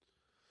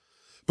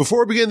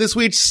Before we begin this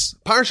week's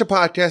Parsha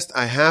podcast,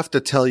 I have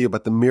to tell you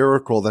about the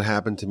miracle that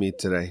happened to me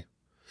today.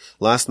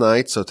 Last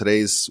night, so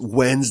today's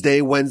Wednesday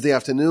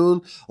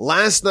afternoon.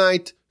 Last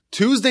night,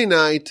 Tuesday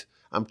night,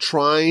 I'm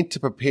trying to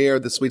prepare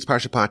this week's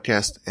Parsha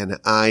podcast, and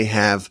I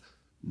have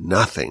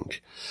nothing.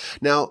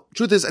 Now,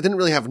 truth is, I didn't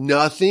really have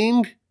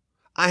nothing.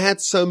 I had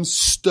some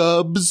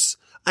stubs.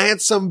 I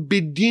had some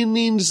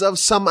beginnings of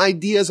some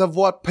ideas of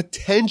what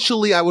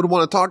potentially I would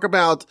want to talk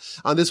about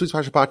on this week's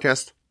Parsha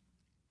podcast.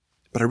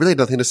 But I really had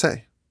nothing to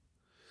say.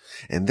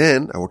 And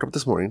then I woke up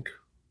this morning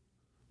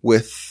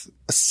with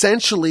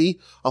essentially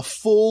a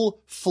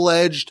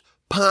full-fledged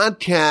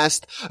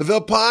podcast,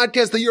 the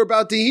podcast that you're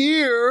about to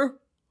hear,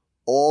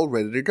 all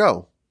ready to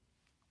go.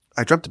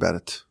 I dreamt about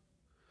it.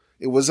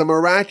 It was a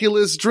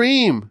miraculous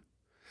dream.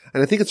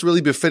 And I think it's really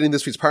befitting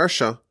this week's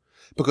Parsha,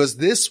 because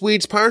this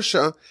week's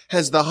Parsha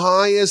has the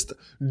highest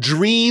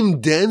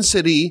dream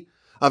density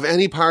of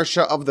any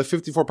Parsha of the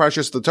 54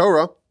 Parshas of the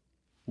Torah.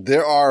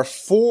 There are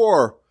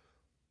 4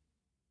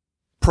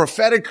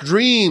 prophetic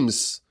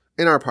dreams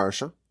in our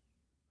Parsha.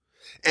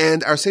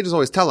 And our sages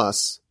always tell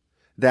us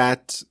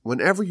that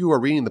whenever you are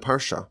reading the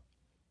Parsha,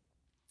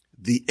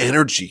 the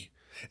energy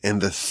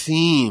and the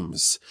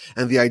themes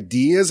and the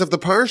ideas of the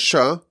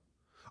Parsha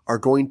are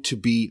going to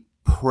be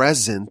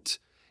present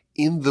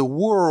in the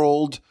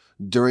world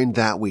during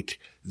that week.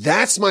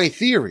 That's my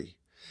theory,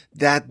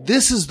 that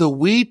this is the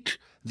week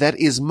that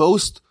is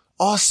most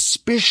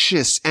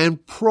auspicious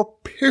and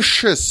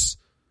propitious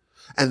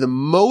and the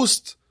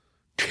most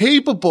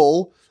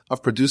capable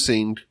of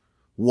producing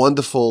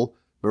wonderful,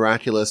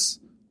 miraculous,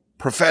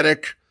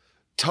 prophetic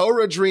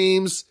Torah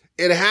dreams.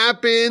 It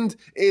happened.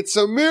 It's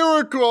a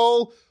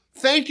miracle.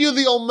 Thank you,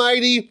 the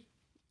Almighty.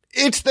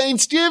 It's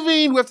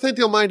Thanksgiving. We have to thank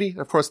the Almighty.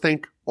 Of course,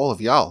 thank all of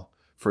y'all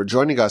for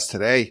joining us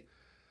today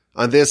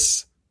on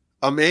this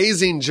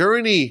amazing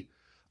journey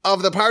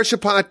of the Parsha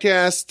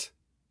podcast.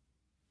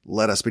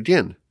 Let us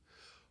begin.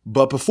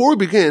 But before we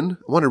begin,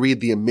 I want to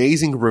read the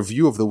amazing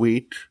review of the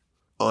week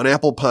on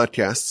Apple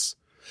Podcasts.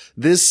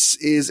 This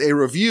is a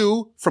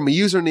review from a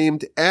user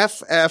named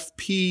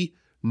FFP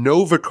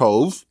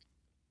Novikov,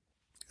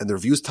 and the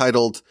review is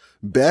titled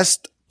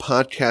Best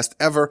Podcast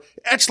Ever, !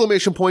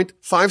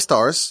 5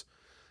 stars.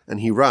 And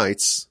he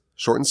writes,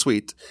 short and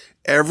sweet,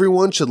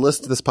 everyone should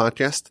listen to this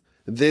podcast.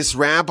 This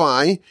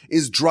rabbi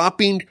is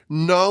dropping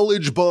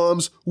knowledge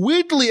bombs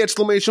weekly!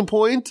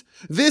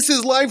 This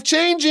is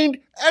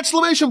life-changing! !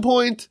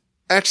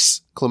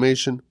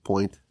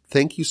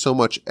 Thank you so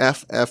much,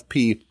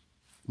 FFP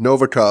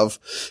Novikov,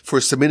 for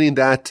submitting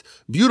that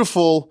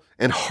beautiful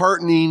and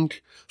heartening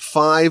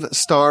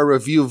 5-star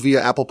review via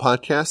Apple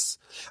Podcasts.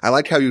 I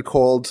like how you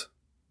called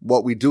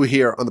what we do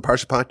here on the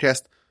Parsha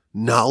podcast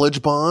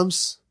knowledge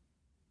bombs.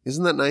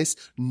 Isn't that nice?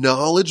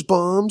 Knowledge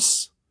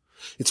bombs.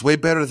 It's way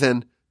better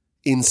than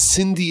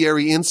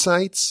incendiary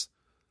insights,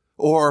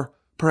 or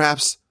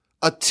perhaps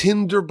a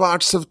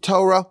tinderbox of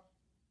Torah,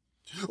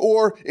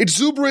 or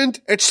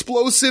exuberant,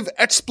 explosive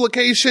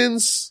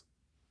explications.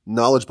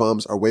 Knowledge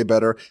bombs are way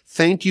better.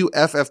 Thank you,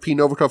 FFP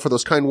Novikov, for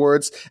those kind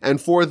words, and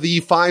for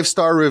the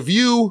 5-star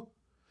review,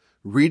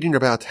 reading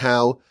about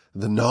how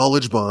the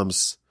knowledge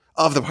bombs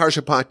of the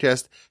Parsha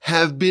podcast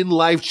have been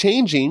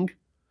life-changing.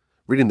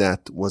 Reading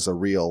that was a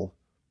real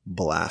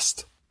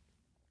blast.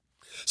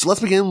 So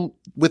let's begin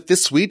with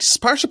this week's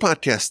Parsha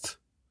podcast.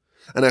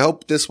 And I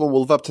hope this one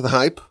will live up to the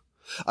hype.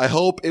 I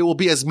hope it will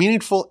be as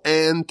meaningful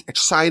and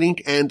exciting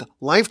and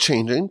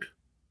life-changing.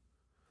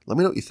 Let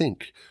me know what you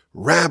think.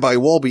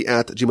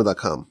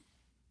 RabbiWolbe@gmail.com.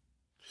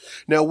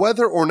 Now,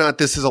 whether or not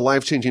this is a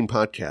life-changing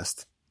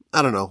podcast,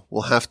 I don't know.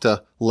 We'll have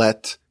to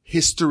let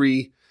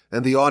history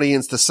and the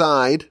audience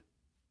decide.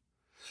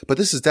 But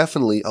this is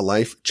definitely a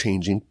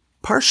life-changing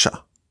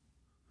Parsha.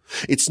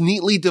 It's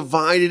neatly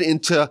divided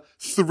into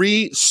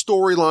 3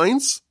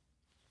 storylines.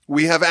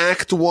 We have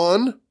Act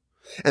 1,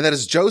 and that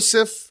is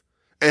Joseph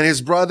and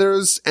his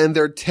brothers and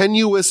their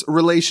tenuous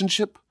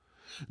relationship.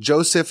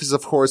 Joseph is,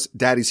 of course,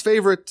 daddy's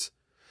favorite.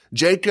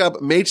 Jacob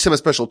makes him a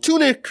special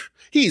tunic.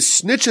 He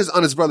snitches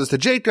on his brothers to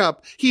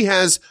Jacob. He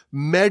has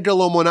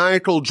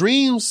megalomaniacal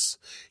dreams.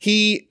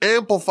 He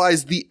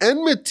amplifies the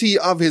enmity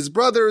of his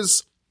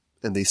brothers,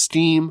 and they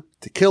scheme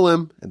to kill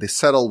him, and they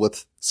settle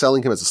with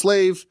selling him as a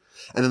slave.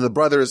 And then the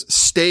brothers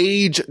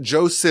stage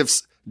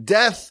Joseph's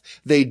death.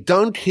 They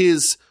dunk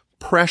his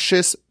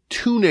precious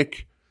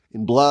tunic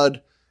in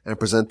blood and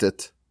present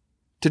it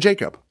to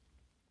Jacob.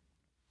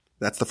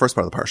 That's the first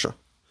part of the Parsha.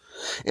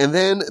 And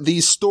then the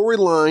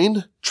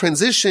storyline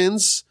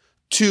transitions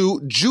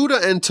to Judah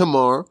and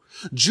Tamar.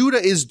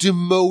 Judah is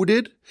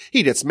demoted.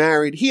 He gets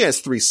married. He has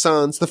 3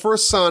 sons. The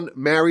first son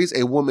marries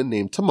a woman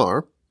named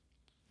Tamar.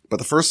 But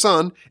the first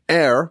son,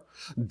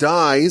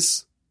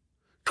 dies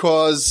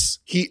because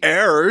he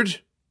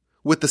erred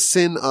with the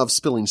sin of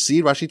spilling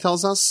seed, Rashi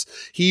tells us.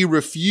 He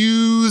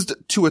refused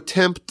to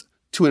attempt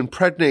to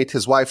impregnate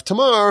his wife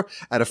Tamar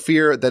out of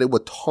fear that it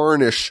would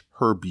tarnish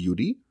her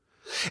beauty.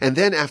 And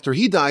then after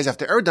he dies,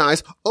 after Er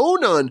dies,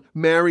 Onan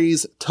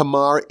marries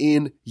Tamar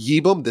in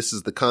Yibum. This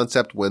is the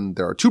concept when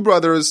there are 2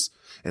 brothers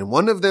and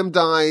one of them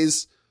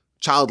dies.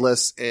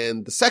 childless,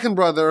 and the second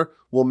brother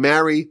will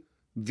marry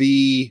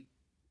the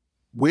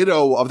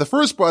widow of the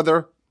first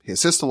brother, his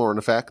sister-in-law in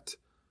effect,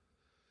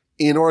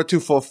 in order to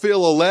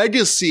fulfill a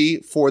legacy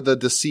for the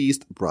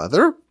deceased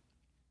brother.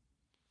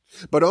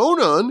 But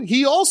Onan,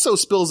 he also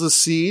spills a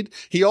seed.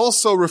 He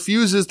also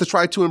refuses to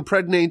try to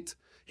impregnate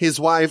his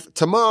wife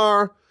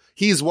Tamar.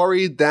 He's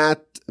worried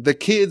that the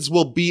kids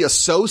will be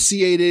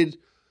associated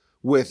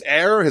with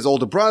Er, his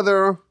older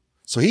brother.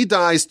 So he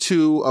dies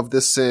too of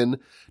this sin.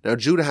 Now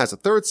Judah has a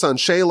third son,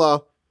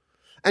 Shelah,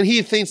 and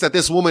he thinks that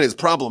this woman is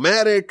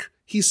problematic.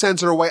 He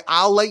sends her away.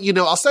 I'll let you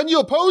know. I'll send you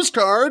a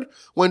postcard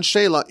when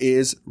Shelah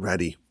is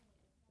ready.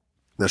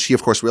 Now she,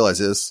 of course,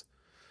 realizes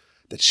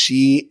that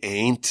she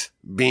ain't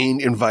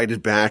being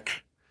invited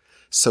back.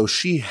 So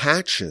she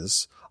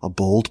hatches a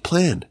bold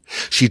plan.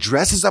 She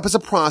dresses up as a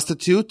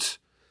prostitute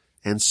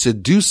and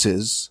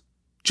seduces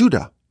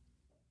Judah.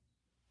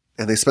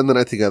 And they spend the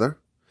night together.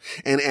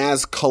 And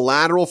as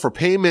collateral for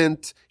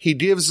payment, he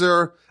gives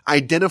her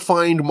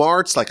identifying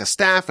marks like a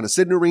staff and a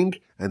signet ring,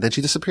 and then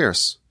she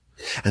disappears.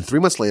 And 3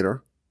 months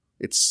later,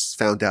 it's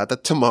found out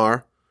that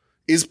Tamar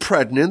is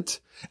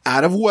pregnant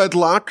out of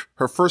wedlock.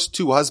 Her first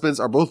 2 husbands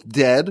are both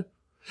dead.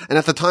 And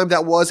at the time,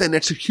 that was an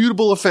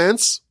executable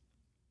offense.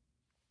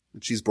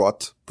 And she's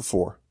brought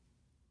before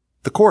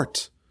the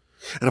court.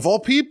 And of all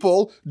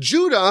people,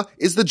 Judah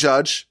is the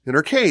judge in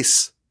her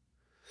case.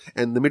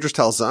 And the Midrash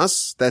tells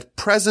us that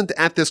present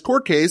at this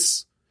court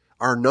case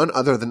are none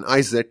other than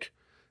Isaac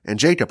and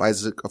Jacob.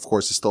 Isaac, of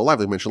course, is still alive,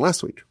 like we mentioned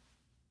last week.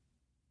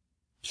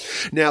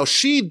 Now,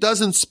 she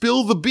doesn't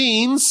spill the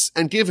beans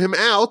and give him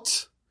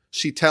out.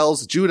 She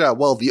tells Judah,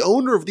 well, the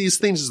owner of these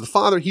things is the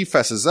father. He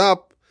fesses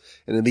up.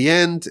 And in the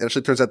end, it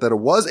actually turns out that it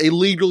was a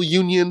legal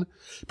union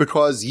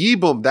because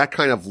Yibum, that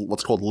kind of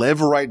what's called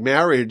levirate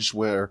marriage,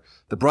 where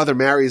the brother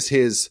marries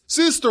his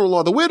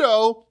sister-in-law, the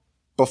widow,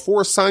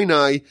 before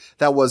Sinai,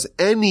 that was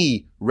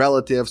any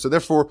relative. So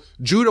therefore,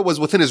 Judah was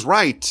within his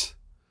right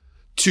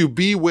to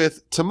be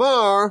with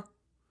Tamar.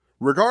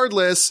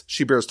 Regardless,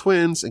 she bears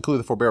twins, including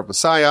the forebear of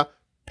Messiah,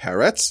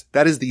 Peretz.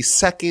 That is the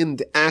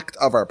second act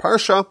of our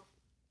Parsha.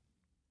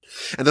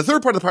 And the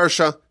third part of the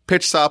Parsha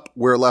picks up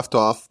where it left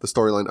off, the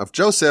storyline of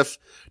Joseph.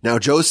 Now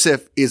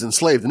Joseph is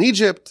enslaved in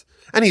Egypt,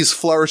 and he's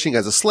flourishing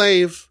as a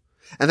slave,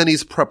 and then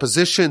he's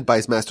propositioned by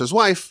his master's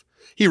wife.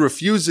 He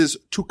refuses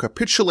to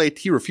capitulate,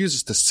 he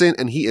refuses to sin,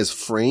 and he is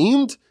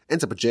framed,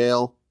 ends up in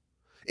jail.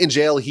 In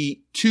jail,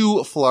 he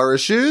too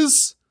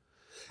flourishes,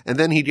 and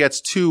then he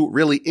gets 2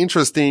 really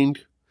interesting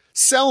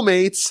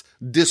cellmates,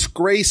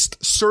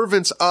 disgraced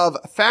servants of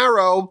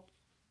Pharaoh,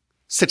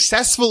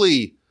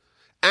 successfully,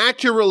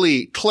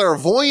 accurately,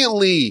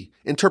 clairvoyantly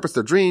interprets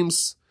their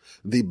dreams.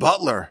 The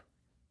butler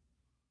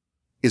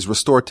is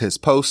restored to his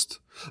post.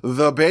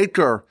 The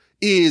baker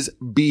is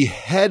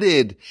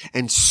beheaded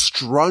and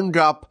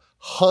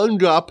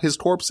hung up his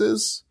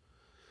corpses.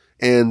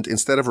 And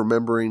instead of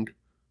remembering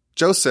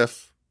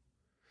Joseph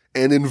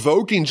and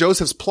invoking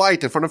Joseph's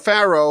plight in front of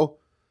Pharaoh,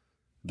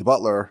 the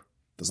butler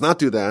does not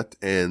do that,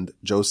 and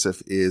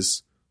Joseph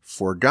is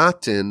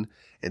forgotten.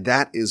 And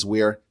that is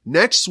where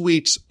next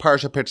week's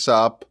Parsha picks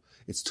up.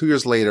 It's 2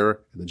 years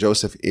later, and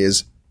Joseph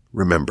is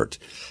remembered.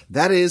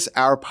 That is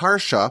our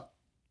Parsha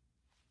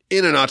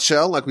in a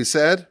nutshell. Like we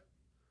said,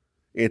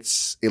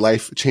 it's a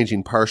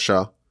life-changing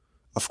Parsha,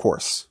 of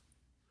course.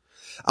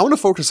 I want to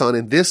focus on,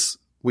 in this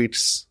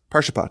week's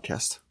Parsha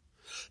podcast,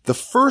 the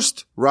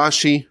first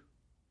Rashi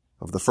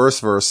of the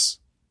first verse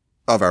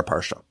of our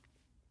Parsha.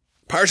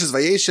 Parsha's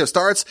Vayeishev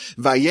starts,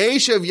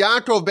 Vayeishev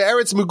Yaakov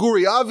be'eretz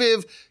meguri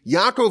aviv.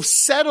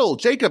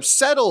 Jacob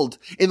settled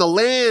in the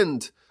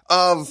land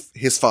of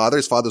his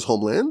father's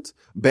homeland,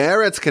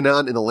 be'eretz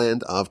Canaan, in the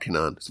land of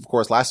Canaan. So of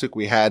course, last week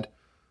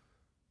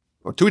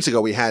 2 weeks ago,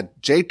 we had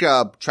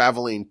Jacob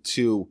traveling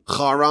to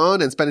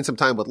Haran and spending some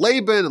time with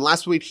Laban. And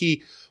last week,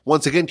 he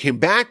once again came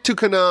back to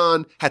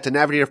Canaan, had to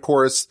navigate, of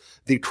course,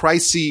 the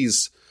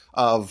crises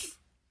of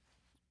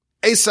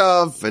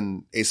Esav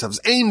and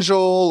Esav's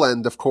angel,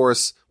 and of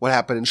course, what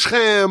happened in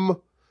Shechem.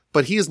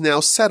 But he is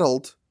now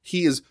settled.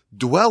 He is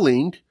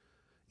dwelling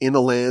in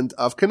the land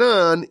of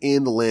Canaan,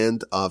 in the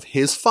land of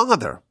his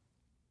father.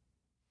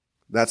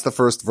 That's the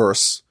first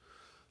verse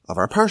of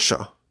our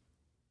Parsha.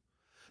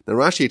 Now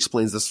Rashi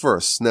explains this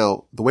verse.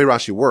 Now, the way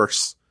Rashi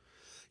works,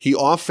 he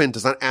often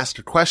does not ask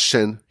a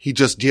question, he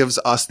just gives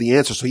us the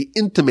answer. So he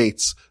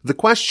intimates the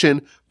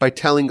question by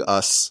telling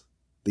us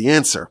the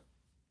answer.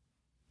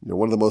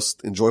 One of the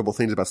most enjoyable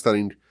things about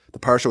studying the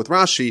Parsha with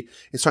Rashi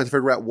is trying to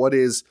figure out what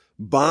is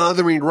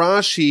bothering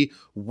Rashi.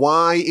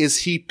 Why is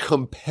he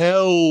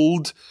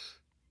compelled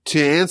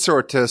to answer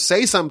or to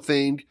say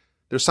something?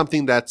 There's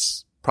something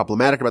that's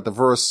problematic about the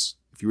verse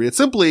if you read it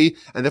simply,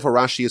 and therefore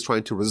Rashi is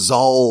trying to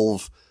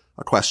resolve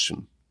a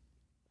question.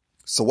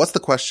 So what's the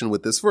question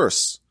with this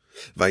verse?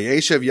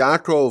 Vayeishev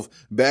Yaakov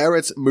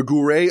be'eretz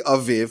megurei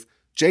aviv.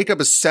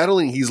 Jacob is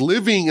settling, he's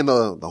living in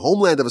the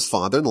homeland of his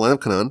father, in the land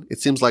of Canaan.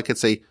 It seems like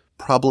it's a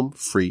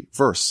problem-free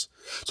verse.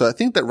 So I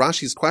think that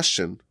Rashi's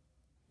question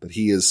that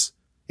he is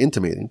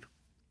intimating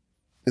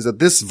is that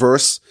this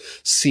verse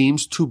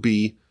seems to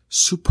be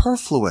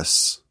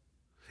superfluous.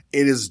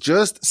 It is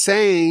just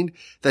saying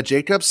that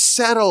Jacob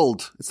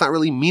settled. It's not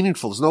really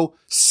meaningful. There's no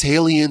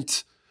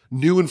salient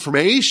new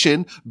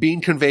information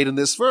being conveyed in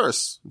this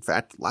verse. In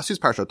fact, last week's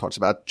Parsha talks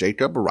about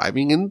Jacob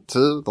arriving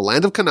into the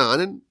land of Canaan,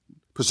 and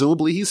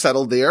presumably he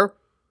settled there.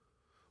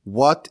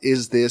 What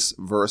is this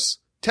verse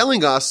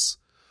telling us?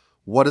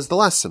 What is the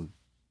lesson?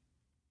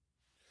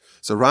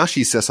 So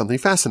Rashi says something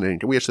fascinating.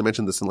 We actually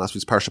mentioned this in last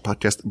week's Parsha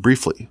podcast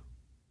briefly.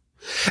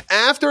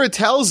 After it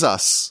tells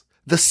us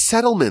the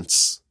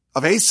settlements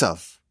of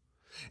Esav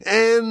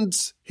and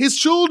his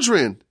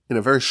children in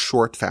a very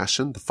short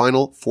fashion, the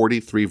final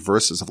 43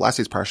 verses of last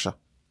week's Parsha,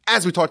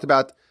 as we talked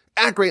about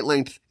at great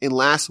length in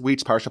last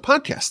week's Parsha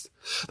podcast.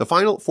 The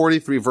final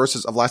 43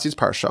 verses of last week's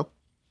Parsha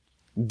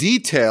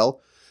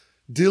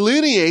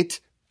delineate,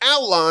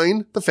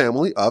 outline the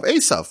family of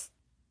Esav.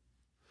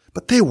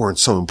 But they weren't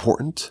so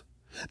important.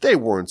 They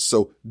weren't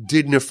so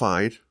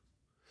dignified.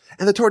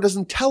 And the Torah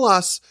doesn't tell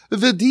us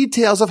the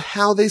details of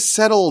how they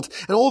settled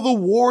and all the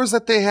wars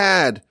that they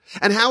had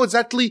and how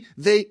exactly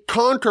they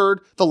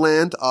conquered the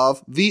land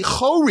of the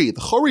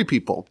Chori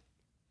people.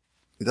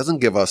 It doesn't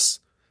give us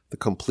the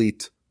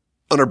complete,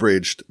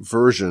 unabridged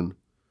version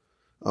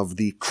of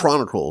the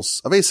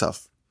Chronicles of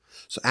Esav.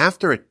 So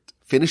after it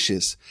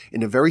finishes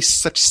in a very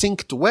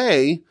succinct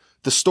way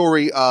the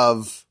story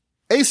of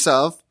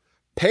Esav,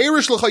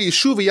 Perish l'cha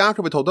Yeshuv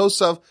Yaakov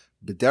b'toldosav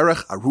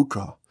b'derech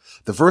aruka.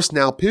 The verse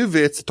now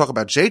pivots to talk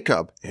about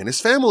Jacob and his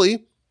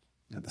family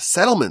and the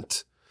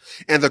settlement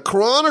and the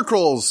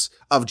chronicles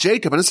of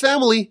Jacob and his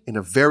family in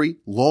a very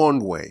long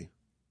way.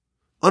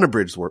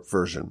 Unabridged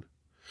version.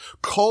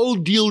 Kol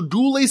dildu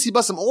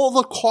leisibasim, all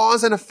the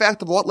cause and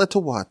effect of what led to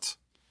what.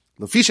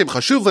 Lefishem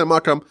chashuv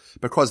le'makam,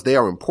 because they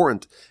are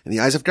important in the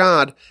eyes of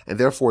God, and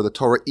therefore the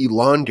Torah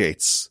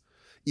elaborates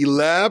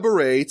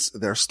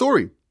their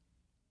story.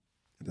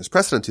 And there's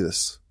precedent to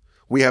this.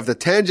 We have the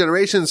 10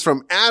 generations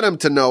from Adam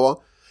to Noah,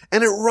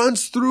 and it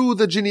runs through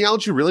the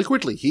genealogy really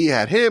quickly. He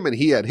had him,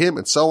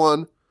 and so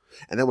on.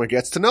 And then when it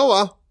gets to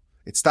Noah,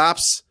 it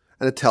stops,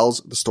 and it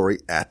tells the story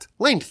at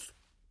length.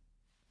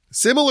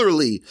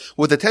 Similarly,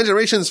 with the 10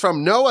 generations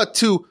from Noah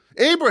to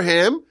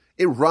Abraham,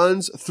 it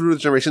runs through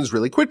the generations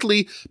really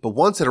quickly, but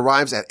once it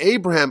arrives at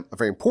Abraham, a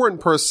very important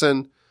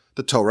person,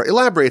 the Torah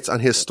elaborates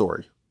on his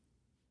story.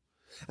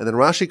 And then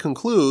Rashi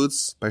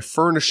concludes by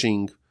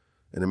furnishing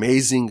an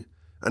amazing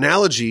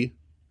analogy.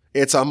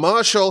 It's a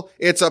mashal,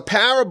 it's a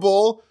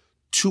parable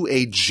to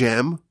a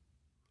gem,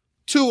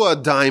 to a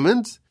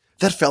diamond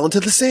that fell into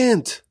the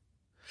sand.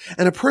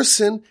 And a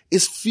person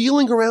is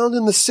feeling around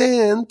in the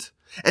sand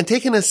and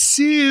taking a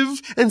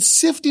sieve and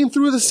sifting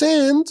through the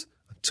sand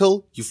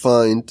until you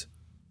find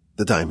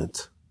the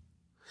diamond.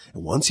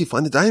 And once you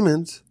find the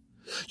diamond,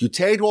 you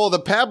take all the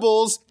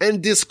pebbles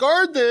and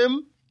discard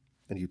them,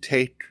 and you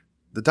take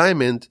the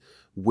diamond,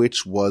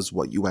 which was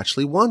what you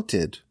actually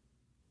wanted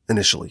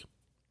initially.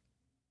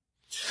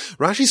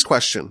 Rashi's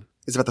question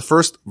is about the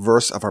first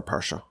verse of our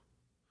Parsha.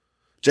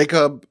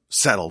 Jacob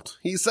settled.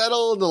 He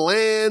settled in the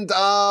land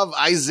of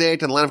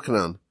Isaac and the land of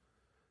Canaan.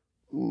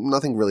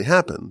 Nothing really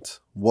happened.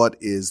 What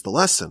is the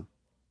lesson?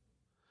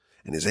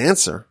 And his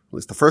answer, at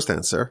least the first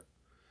answer,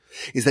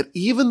 is that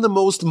even the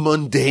most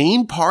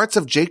mundane parts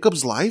of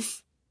Jacob's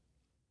life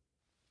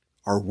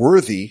are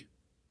worthy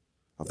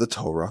of the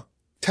Torah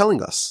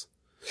telling us.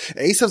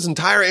 Esav's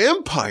entire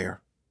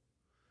empire,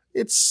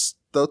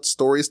 the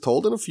story is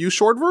told in a few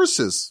short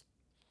verses.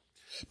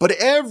 But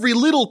every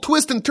little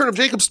twist and turn of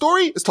Jacob's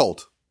story is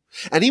told.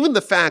 And even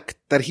the fact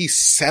that he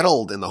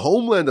settled in the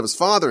homeland of his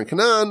father in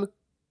Canaan,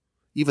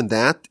 even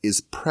that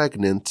is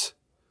pregnant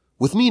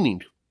with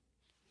meaning.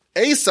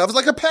 Esav is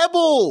like a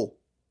pebble.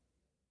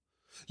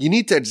 You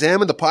need to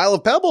examine the pile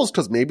of pebbles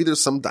because maybe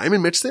there's some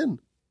diamond mixed in.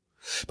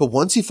 But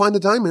once you find the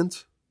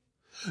diamond,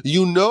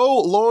 you no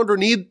longer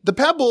need the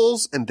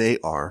pebbles and they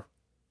are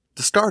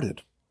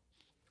discarded.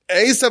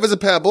 Esav is a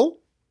pebble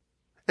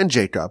and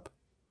Jacob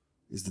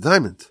is the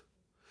diamond.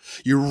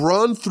 You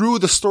run through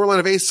the storyline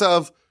of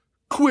Esav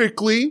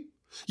quickly.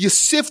 You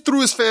sift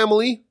through his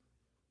family.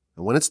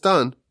 And when it's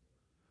done,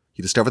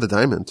 you discover the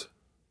diamond.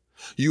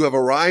 You have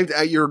arrived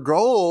at your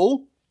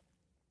goal.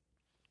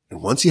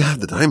 And once you have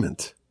the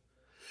diamond,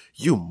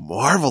 you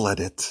marvel at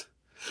it.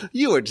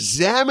 You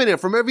examine it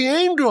from every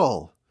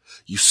angle.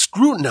 You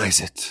scrutinize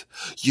it.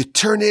 You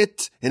turn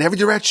it in every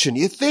direction.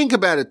 You think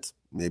about it.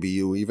 Maybe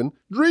you even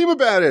dream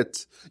about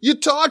it. You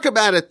talk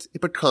about it.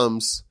 It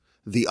becomes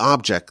the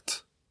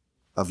object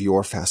of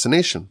your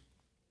fascination.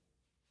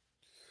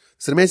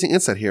 It's an amazing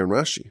insight here in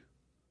Rashi.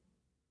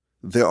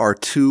 There are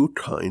two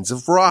kinds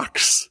of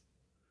rocks.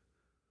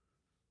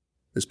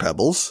 There's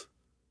pebbles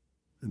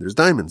and there's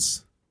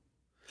diamonds.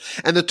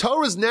 And the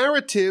Torah's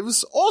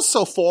narratives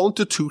also fall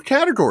into two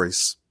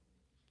categories.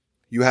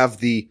 You have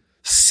the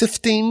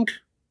sifting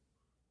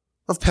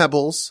of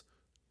pebbles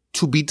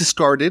to be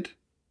discarded,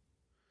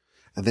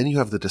 and then you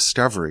have the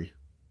discovery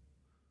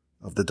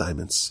of the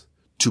diamonds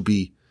to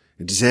be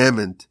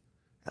examined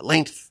at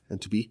length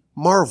and to be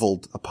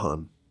marveled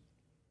upon.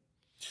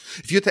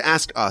 If you had to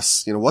ask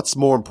us, what's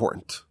more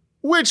important?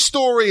 Which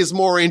story is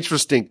more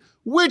interesting?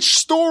 Which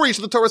story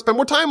should the Torah spend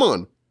more time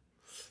on?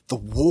 The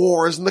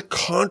wars and the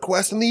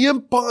conquests and the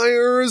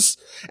empires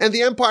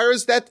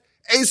that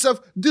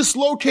Esav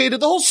dislocated,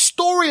 the whole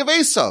story of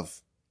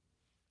Esav.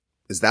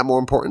 Is that more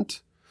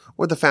important?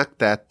 Or the fact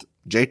that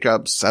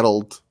Jacob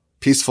settled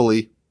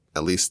peacefully,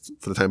 at least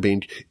for the time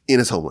being, in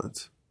his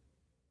homeland?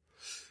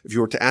 If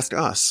you were to ask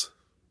us,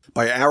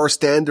 by our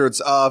standards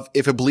of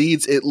if it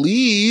bleeds, it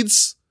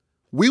leads,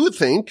 we would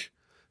think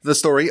the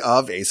story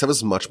of Esav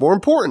is much more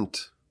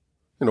important.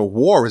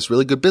 War is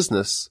really good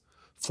business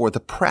for the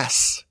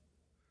press.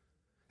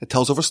 It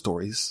tells over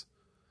stories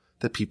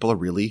that people are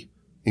really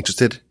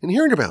interested in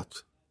hearing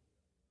about.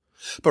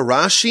 But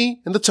Rashi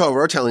and the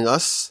Torah are telling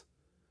us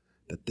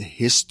that the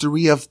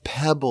history of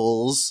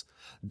Pebbles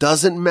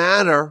doesn't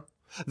matter.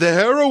 The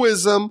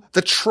heroism,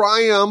 the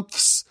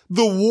triumphs,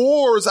 the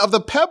wars of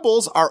the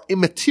Pebbles are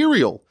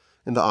immaterial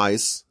in the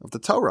eyes of the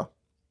Torah.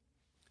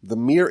 The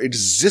mere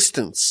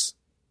existence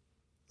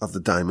of the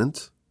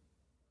diamond,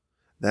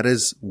 that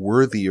is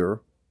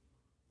worthier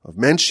of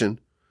mention,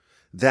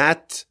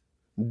 that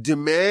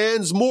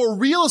demands more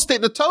real estate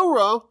in the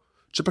Torah,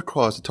 just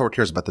because the Torah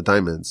cares about the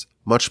diamonds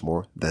much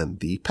more than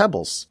the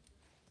pebbles.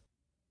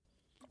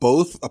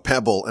 Both a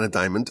pebble and a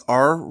diamond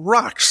are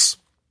rocks.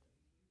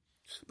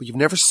 But you've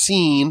never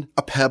seen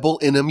a pebble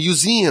in a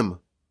museum.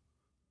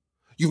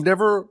 You've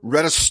never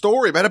read a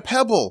story about a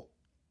pebble.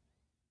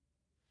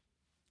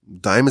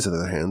 Diamonds, on the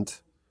other hand,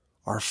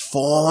 are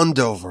fawned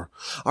over,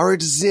 are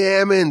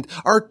examined,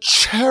 are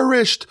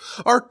cherished,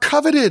 are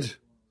coveted.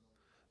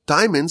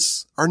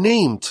 Diamonds are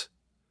named.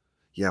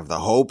 You have the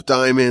Hope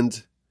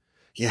Diamond.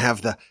 You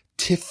have the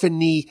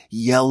Tiffany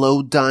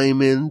Yellow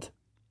Diamond.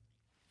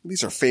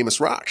 These are famous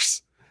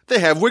rocks. They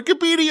have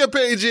Wikipedia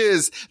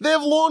pages. They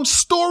have long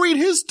storied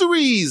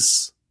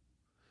histories.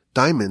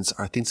 Diamonds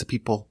are things that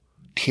people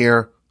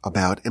care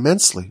about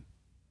immensely.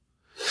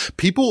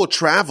 People will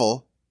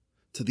travel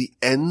to the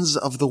ends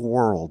of the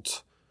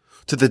world,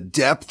 to the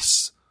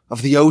depths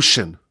of the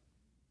ocean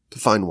to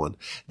find one.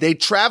 They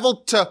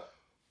traveled to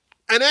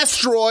an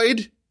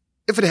asteroid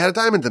if it had a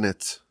diamond in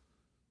it.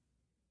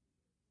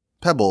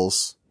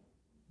 Pebbles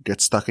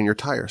get stuck in your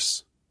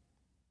tires.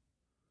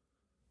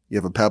 You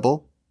have a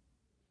pebble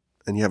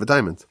and you have a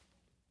diamond.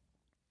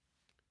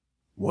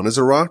 One is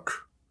a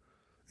rock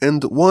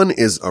and one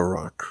is a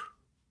rock.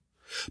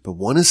 But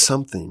one is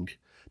something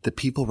that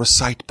people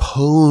recite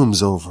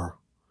poems over.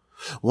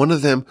 One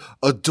of them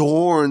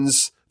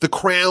adorns the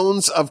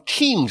crowns of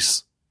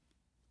kings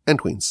and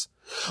queens.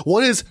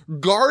 One is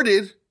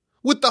guarded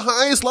with the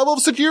highest level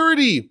of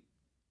security.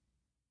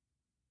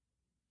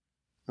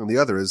 And the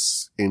other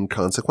is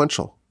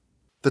inconsequential.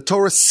 The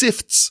Torah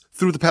sifts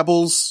through the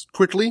pebbles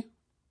quickly,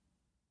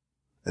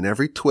 and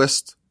every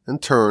twist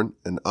and turn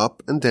and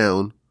up and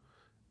down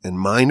and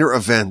minor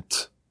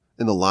event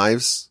in the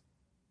lives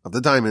of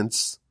the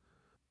diamonds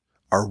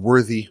are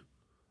worthy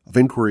of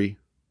inquiry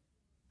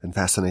and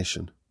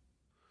fascination.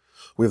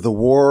 We have the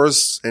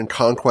wars and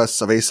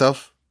conquests of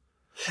Esav.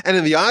 And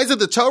in the eyes of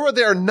the Torah,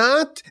 they are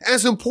not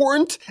as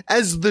important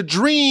as the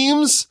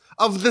dreams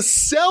of the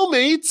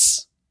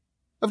cellmates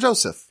of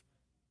Joseph.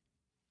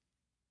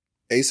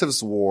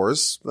 Esav's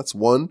wars, that's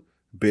one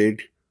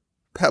big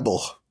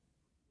pebble.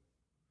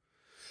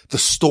 The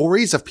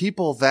stories of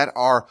people that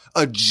are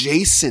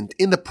adjacent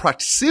in the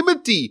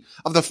proximity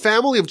of the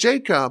family of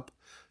Jacob,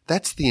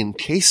 that's the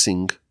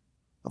encasing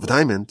of a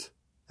diamond,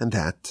 and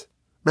that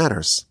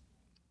matters.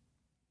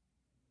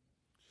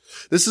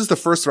 This is the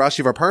first Rashi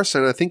of our Parsha,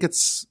 and I think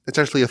it's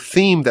actually a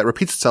theme that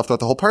repeats itself throughout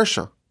the whole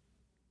Parsha.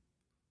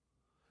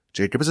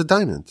 Jacob is a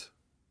diamond.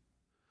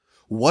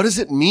 What does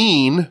it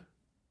mean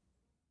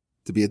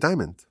to be a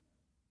diamond?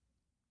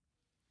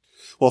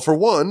 Well, for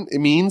one, it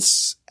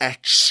means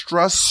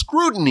extra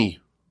scrutiny.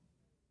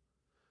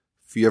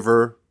 If you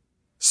ever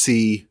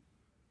see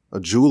a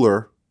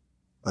jeweler,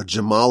 a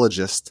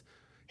gemologist,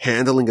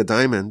 handling a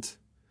diamond,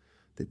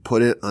 they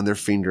put it on their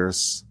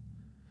fingers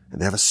and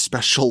they have a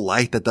special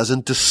light that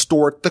doesn't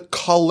distort the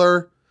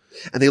color.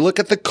 And they look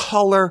at the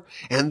color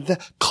and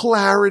the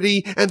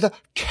clarity and the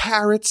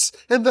carats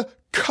and the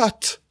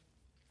cut.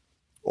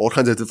 All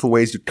kinds of different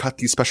ways you cut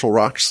these special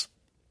rocks.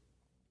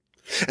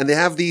 And they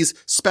have these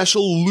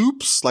special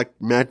loops like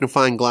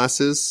magnifying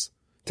glasses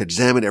to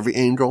examine every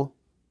angle.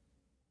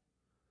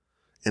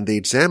 And they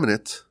examine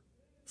it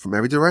from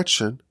every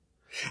direction.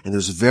 And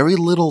there's very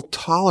little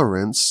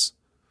tolerance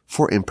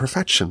for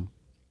imperfection.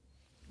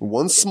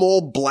 One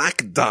small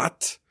black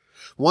dot,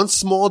 one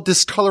small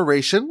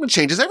discoloration, it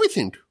changes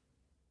everything.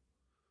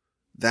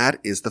 That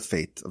is the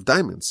fate of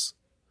diamonds.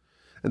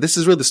 And this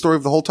is really the story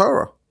of the whole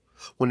Torah.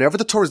 Whenever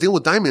the Torah is dealing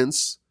with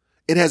diamonds,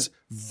 it has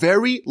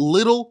very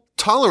little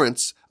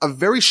tolerance, a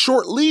very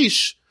short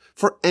leash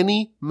for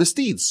any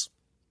misdeeds.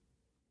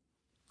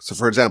 So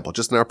for example,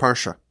 just in our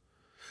Parsha,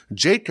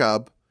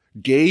 Jacob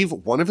gave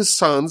one of his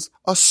sons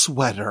a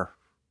sweater.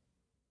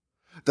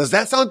 Does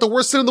that sound like the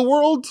worst sin in the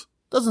world?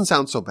 Doesn't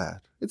sound so bad.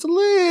 It's a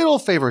little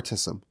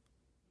favoritism.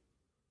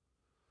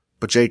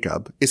 But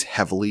Jacob is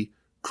heavily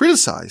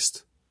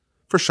criticized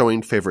for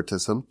showing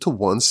favoritism to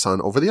one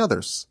son over the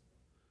others.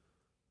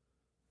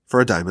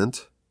 For a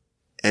diamond,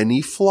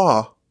 any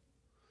flaw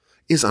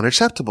is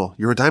unacceptable.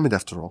 You're a diamond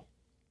after all.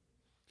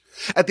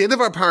 At the end of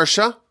our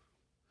Parsha,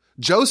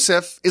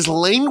 Joseph is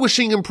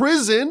languishing in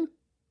prison,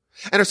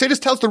 and our sages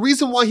tells the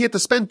reason why he had to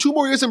spend 2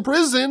 more years in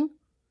prison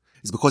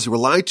is because he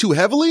relied too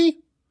heavily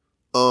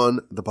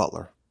on the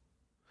butler.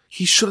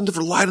 He shouldn't have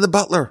relied on the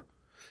butler.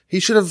 He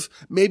should have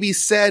maybe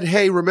said,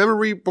 hey, remember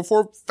me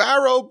before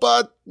Pharaoh,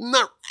 but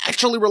not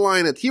actually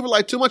relying on it. He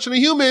relied too much on a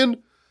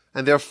human.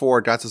 And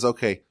therefore, God says,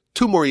 okay,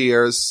 2 more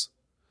years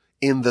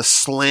in the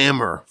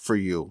slammer for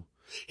you.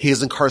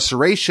 His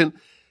incarceration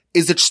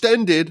is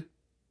extended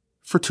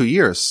for 2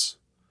 years.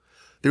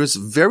 There is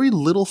very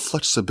little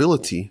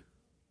flexibility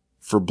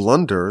for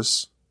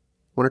blunders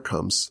when it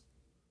comes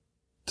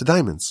to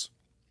diamonds.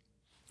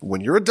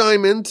 When you're a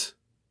diamond,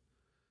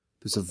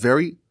 there's a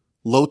very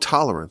low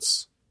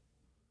tolerance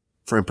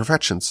for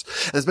imperfections.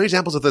 And there's many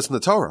examples of this in the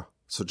Torah.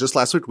 So just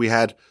last week we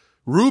had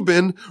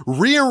Reuben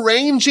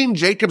rearranging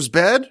Jacob's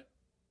bed,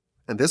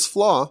 and this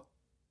flaw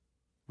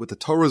with the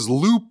Torah's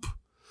loop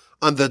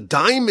on the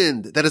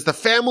diamond that is the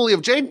family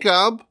of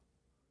Jacob,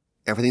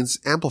 everything's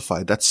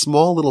amplified. That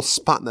small little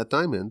spot in that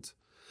diamond,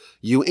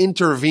 you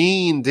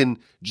intervened in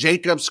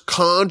Jacob's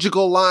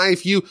conjugal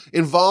life. You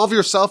involve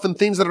yourself in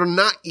things that are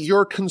not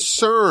your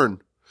concern.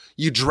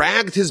 You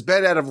dragged his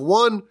bed out of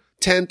one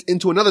tent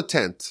into another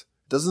tent.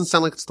 Doesn't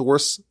sound like it's the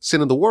worst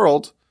sin in the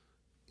world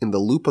in the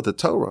loop of the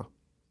Torah.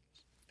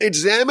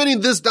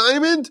 Examining this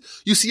diamond,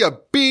 you see a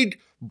big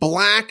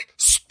black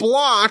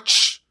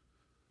splotch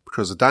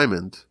because a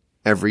diamond,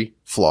 every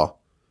flaw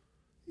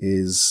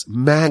is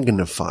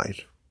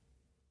magnified.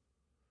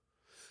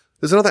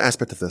 There's another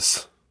aspect of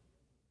this.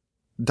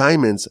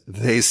 Diamonds,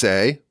 they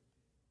say,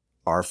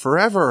 are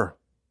forever.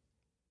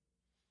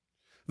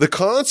 The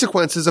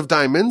consequences of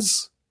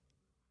diamonds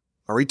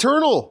are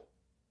eternal.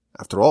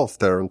 After all, if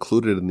they're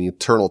included in the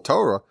eternal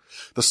Torah,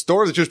 the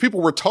story of the Jewish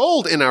people were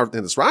told in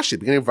this Rashi,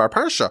 beginning of our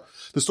Parsha,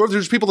 the story of the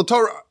Jewish people in the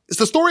Torah is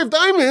the story of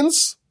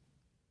diamonds.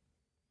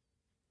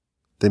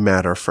 They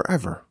matter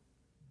forever.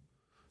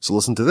 So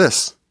listen to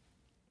this.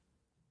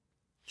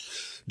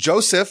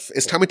 Joseph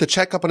is coming to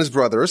check up on his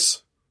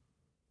brothers,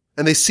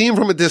 and they see him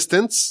from a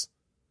distance,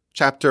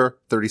 chapter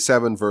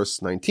 37, verse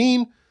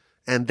 19,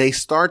 and they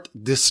start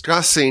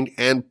discussing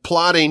and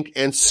plotting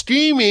and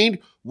scheming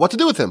what to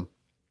do with him.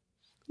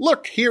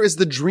 Look, here is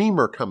the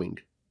dreamer coming.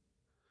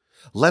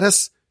 Let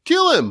us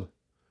kill him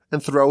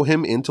and throw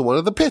him into one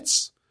of the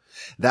pits.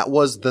 That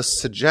was the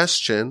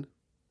suggestion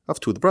of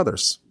 2 of the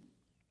brothers.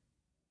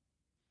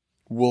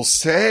 We'll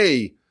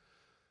say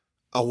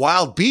a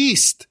wild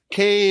beast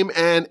came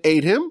and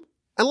ate him,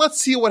 and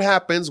let's see what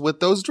happens with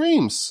those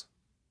dreams.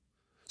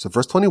 So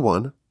verse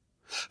 21,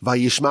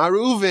 Vayishma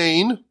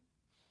Reuven,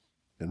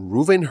 and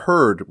Reuven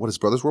heard what his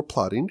brothers were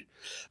plotting,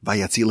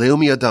 Vayatzileu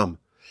miyadam,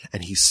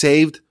 and he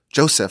saved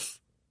Joseph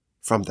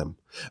from them.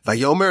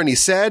 Vayomer, and he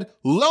said,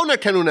 Lo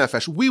nakenu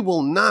nefesh, we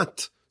will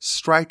not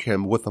strike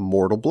him with a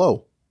mortal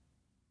blow.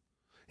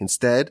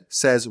 Instead,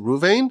 says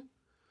Reuven,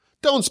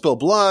 don't spill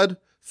blood,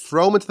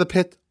 throw him into the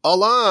pit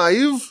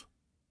alive,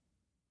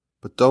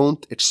 but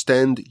don't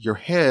extend your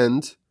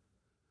hand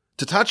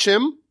to touch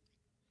him.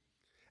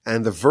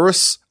 And the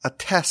verse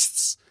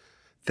attests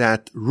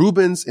that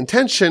Reuben's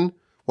intention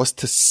was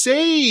to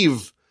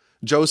save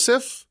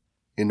Joseph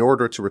in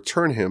order to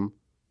return him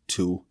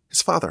to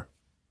his father.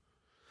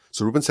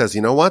 So Reuben says,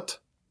 you know what?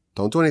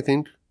 Don't do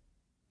anything.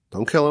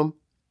 Don't kill him.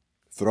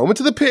 Throw him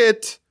into the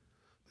pit.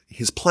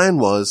 His plan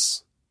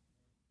was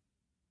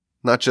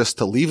not just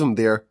to leave him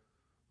there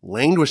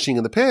languishing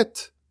in the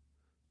pit,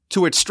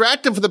 to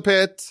extract him from the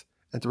pit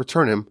and to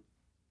return him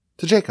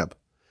to Jacob.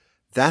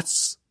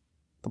 That's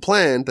the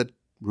plan that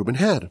Reuben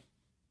had.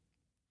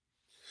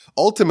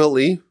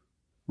 Ultimately,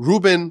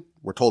 Reuben,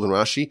 we're told in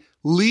Rashi,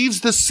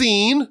 leaves the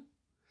scene,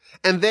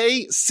 and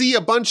they see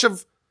a bunch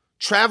of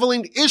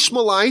traveling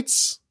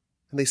Ishmaelites,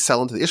 and they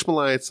sell him to the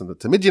Ishmaelites and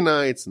the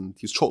Midianites, and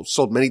he's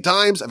sold many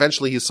times.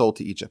 Eventually, he's sold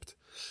to Egypt.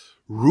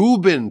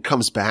 Reuben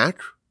comes back,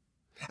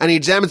 and he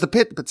examines the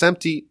pit. The pit's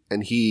empty,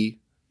 and he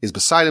is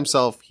beside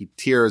himself. He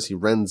tears, he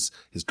rends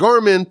his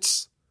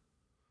garments,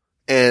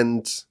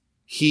 and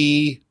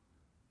he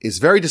is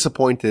very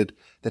disappointed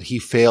that he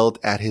failed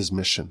at his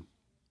mission.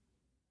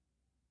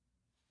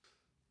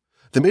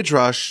 The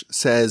Midrash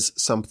says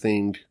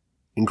something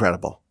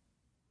incredible.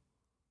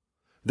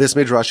 This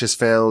Midrash is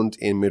found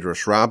in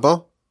Midrash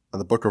Rabbah, on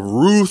the book of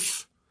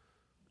Ruth,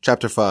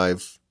 chapter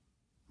 5,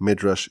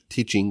 Midrash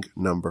teaching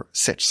number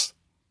 6.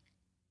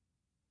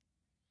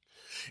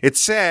 It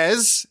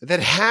says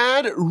that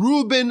had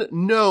Reuben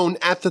known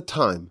at the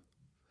time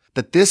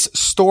that this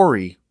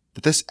story,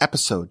 that this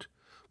episode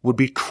would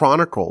be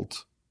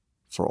chronicled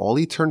for all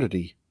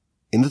eternity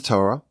in the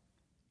Torah,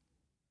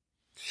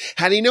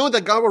 had he known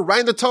that God would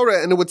write in the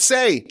Torah and it would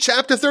say,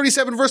 chapter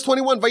 37, verse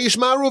 21,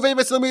 Vayishma Reuven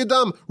v'etzlem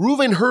yadam,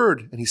 Reuven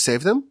heard and he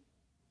saved them,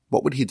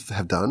 what would he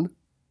have done?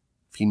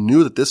 If he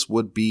knew that this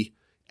would be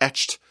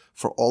etched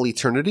for all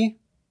eternity,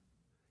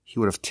 he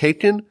would have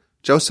taken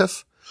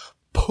Joseph,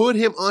 put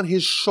him on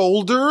his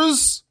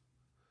shoulders,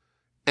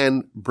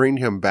 and bring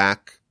him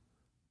back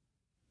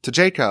to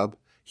Jacob,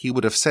 he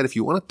would have said, if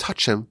you want to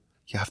touch him,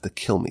 you have to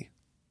kill me.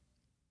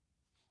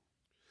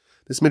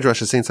 This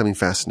Midrash is saying something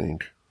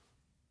fascinating.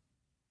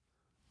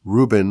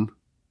 Reuben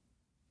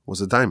was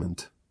a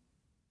diamond,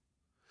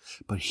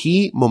 but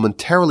he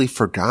momentarily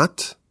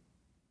forgot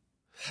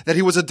that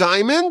he was a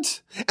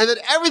diamond and that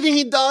everything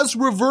he does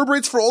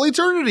reverberates for all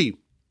eternity.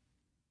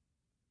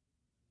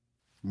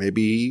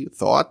 Maybe he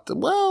thought,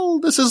 well,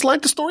 this is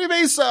like the story of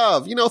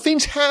Vayeishev.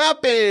 Things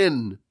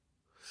happen.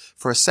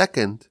 For a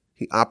second,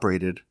 he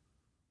operated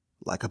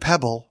like a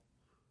pebble.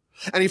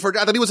 And he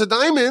forgot that he was a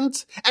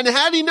diamond. And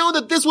had he known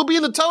that this would be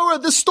in the Torah,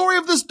 the story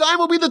of this diamond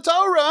will be in the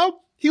Torah,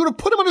 he would have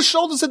put him on his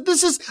shoulder and said,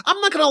 I'm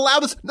not going to allow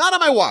this, not on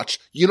my watch.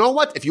 You know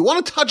what? If you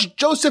want to touch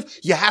Joseph,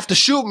 you have to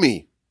shoot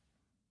me.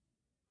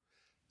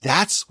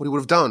 That's what he would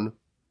have done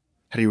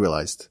had he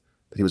realized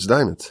that he was a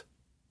diamond.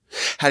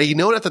 Had he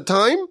known at the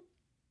time,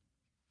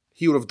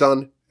 he would have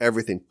done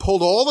everything,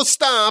 pulled all the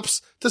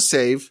stops to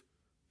save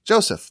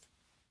Joseph.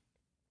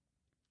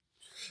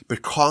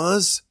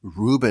 Because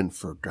Reuben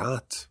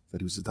forgot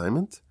that he was a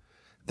diamond,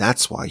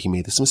 that's why he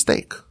made this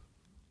mistake.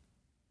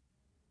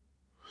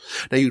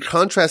 Now you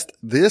contrast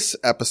this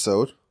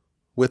episode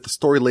with the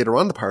story later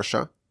on in the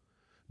Parsha.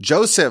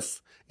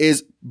 Joseph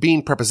is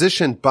being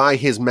prepositioned by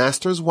his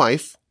master's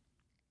wife,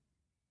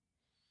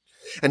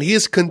 and he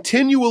is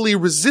continually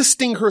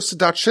resisting her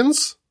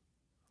seductions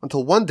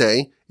until one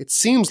day it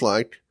seems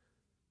like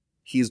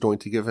he is going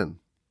to give in.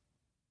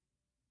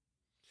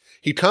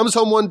 He comes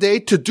home one day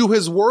to do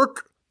his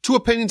work, two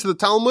opinions to the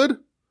Talmud.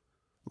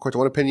 According to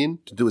one opinion,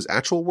 to do his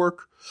actual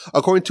work.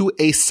 According to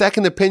a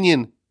second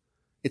opinion,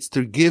 it's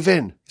to give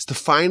in. It's to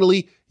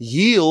finally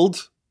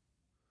yield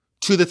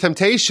to the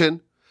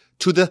temptation,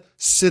 to the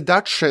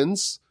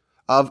seductions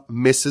of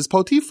Mrs.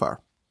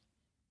 Potiphar.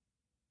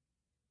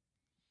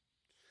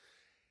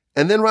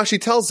 And then Rashi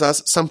tells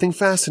us something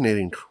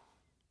fascinating.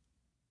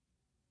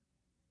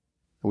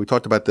 And we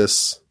talked about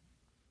this,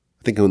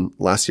 I think, in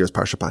last year's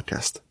Parsha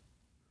podcast.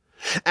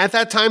 At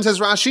that time, says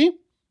Rashi,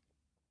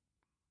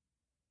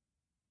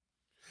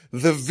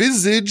 the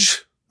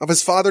visage of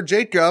his father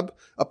Jacob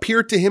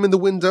appeared to him in the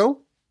window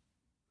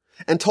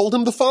and told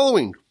him the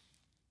following.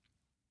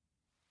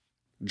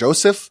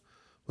 Joseph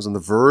was on the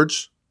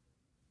verge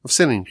of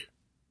sinning.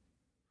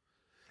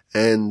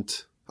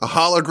 And a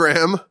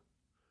hologram,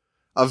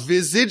 a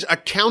visage, a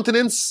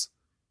countenance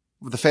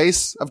of the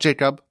face of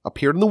Jacob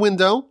appeared in the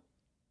window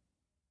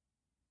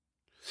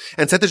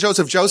and said to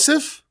Joseph,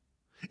 Joseph,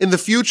 in the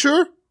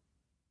future,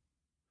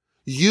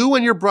 you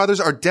and your brothers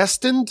are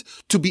destined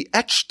to be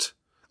etched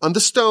on the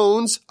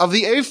stones of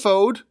the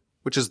ephod,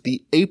 which is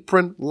the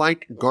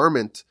apron-like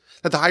garment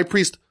that the high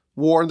priest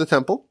wore in the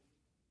temple.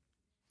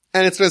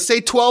 And it's going to say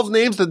 12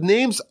 names, the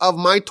names of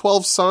my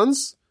 12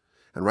 sons.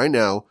 And right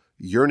now,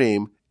 your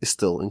name is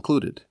still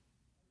included.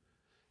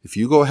 If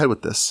you go ahead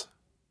with this,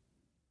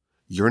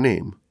 your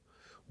name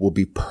will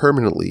be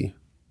permanently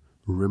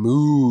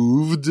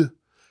removed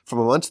from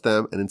amongst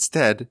them, and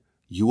instead,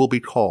 you will be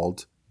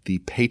called the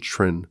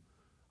patron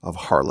of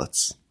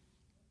harlots.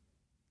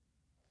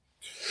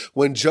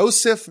 When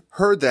Joseph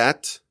heard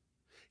that,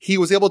 he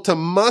was able to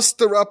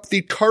muster up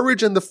the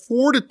courage and the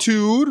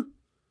fortitude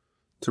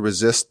to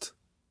resist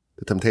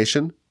the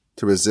temptation,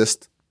 to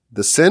resist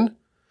the sin,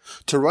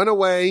 to run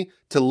away,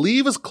 to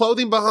leave his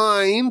clothing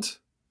behind,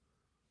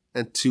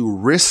 and to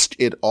risk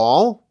it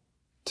all,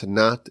 to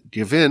not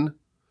give in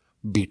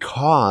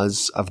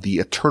because of the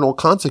eternal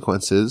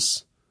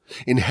consequences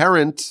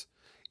inherent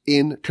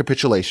in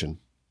capitulation.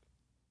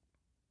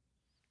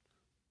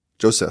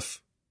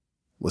 Joseph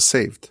was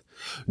saved.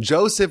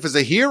 Joseph is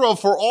a hero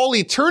for all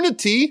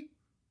eternity.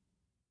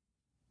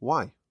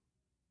 Why?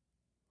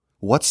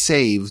 What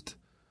saved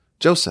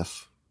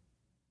Joseph?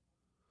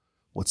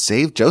 What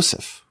saved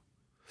Joseph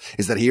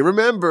is that he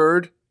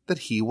remembered that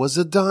he was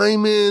a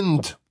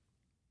diamond.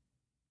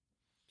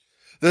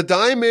 The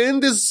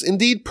diamond is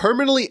indeed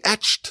permanently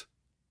etched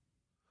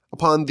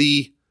upon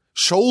the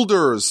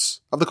shoulders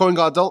of the Kohen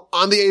Gadol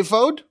on the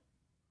ephod.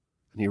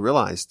 And he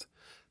realized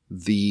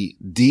the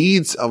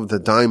deeds of the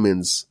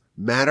diamonds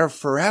matter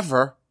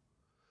forever.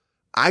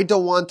 I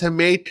don't want to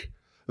make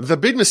the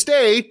big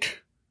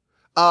mistake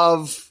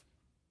of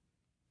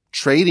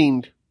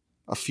trading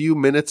a few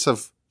minutes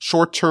of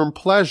short-term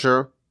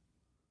pleasure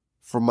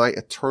for my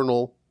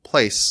eternal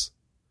place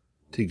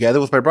together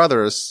with my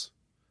brothers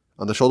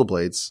on the shoulder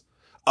blades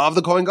of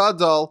the Kohen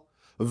Gadol,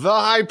 the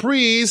high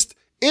priest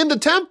in the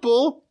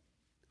temple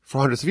for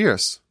hundreds of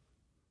years.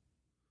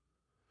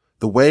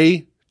 The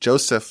way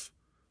Joseph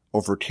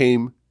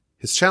overcame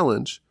his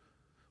challenge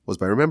was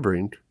by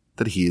remembering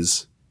that he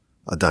is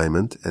a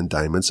diamond and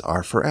diamonds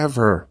are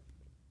forever.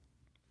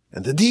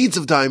 And the deeds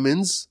of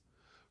diamonds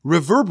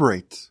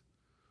reverberate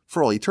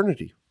for all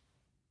eternity.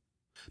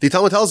 The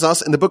Talmud tells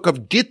us in the book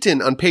of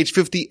Gittin on page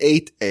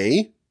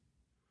 58a,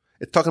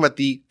 it's talking about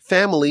the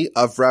family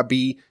of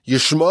Rabbi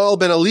Yishmael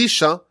ben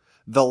Elisha,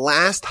 the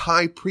last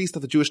high priest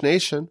of the Jewish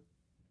nation,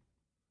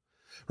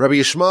 Rabbi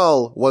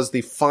Yishmael was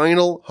the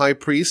final high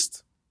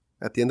priest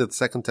at the end of the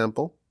Second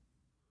Temple.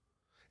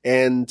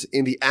 And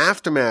in the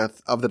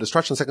aftermath of the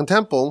destruction of the Second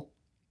Temple,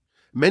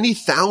 many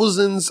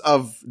thousands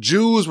of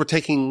Jews were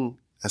taken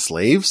as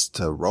slaves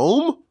to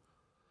Rome.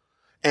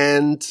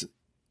 And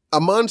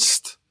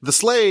amongst the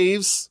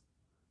slaves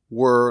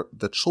were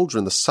the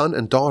children, the son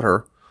and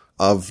daughter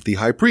of the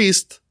high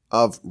priest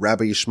of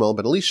Rabbi Yishmael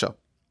ben Elisha.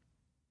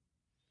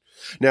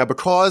 Now,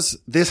 because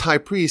this high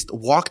priest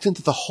walked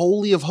into the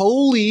Holy of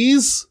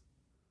Holies,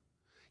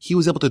 he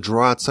was able to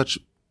draw out such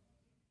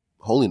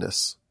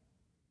holiness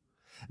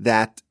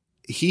that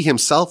he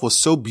himself was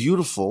so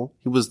beautiful.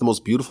 He was the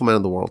most beautiful man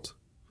in the world.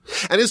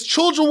 And his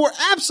children were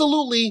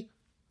absolutely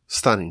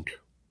stunning.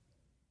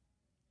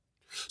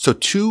 So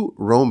 2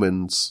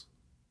 Romans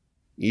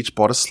each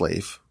bought a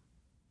slave.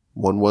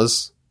 One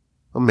was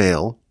a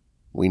male.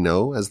 We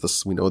know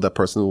that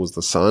person was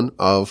the son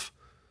of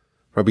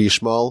Rabbi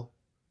Yishmael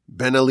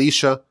ben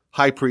Elisha,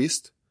 high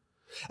priest.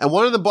 And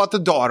one of them bought the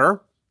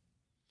daughter.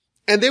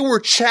 And they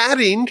were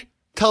chatting,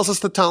 tells us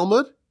the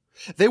Talmud.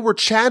 They were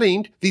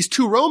chatting, these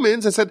 2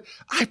 Romans, and said,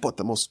 I bought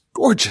the most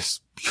gorgeous,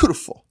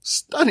 beautiful,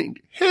 stunning,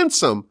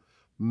 handsome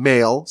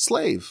male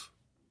slave.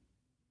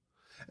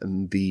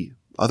 And the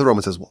other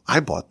Roman says, well, I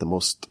bought the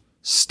most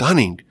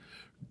stunning,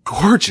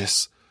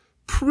 gorgeous,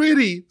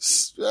 pretty,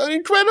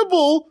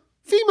 incredible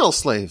female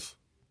slave.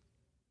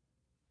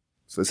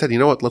 So they said, you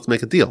know what? Let's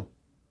make a deal.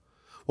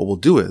 What we'll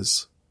do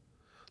is,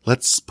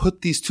 let's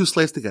put these 2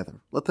 slaves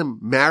together. Let them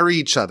marry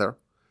each other.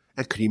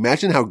 And could you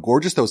imagine how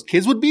gorgeous those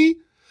kids would be?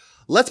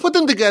 Let's put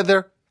them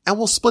together and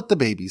we'll split the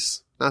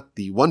babies. Not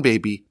the one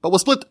baby, but we'll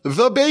split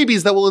the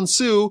babies that will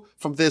ensue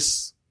from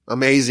this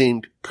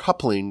amazing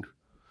coupling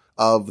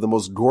of the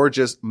most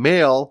gorgeous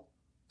male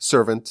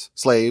servant,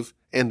 slave,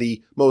 and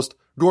the most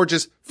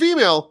gorgeous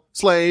female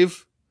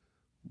slave.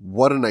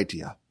 What an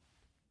idea.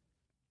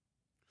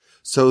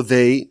 So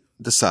they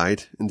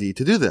decide indeed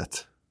to do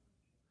that.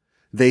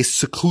 They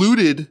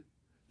secluded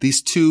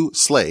these 2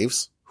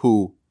 slaves,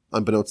 who,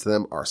 unbeknownst to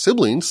them, are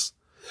siblings,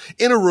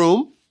 in a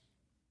room.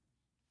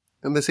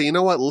 And they say, you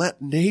know what?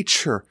 Let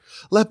nature,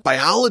 let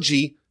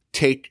biology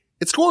take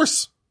its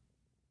course.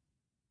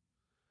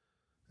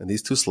 And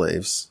these 2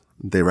 slaves,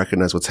 they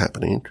recognize what's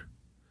happening.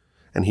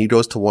 And he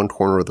goes to one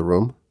corner of the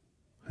room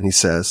and he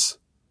says,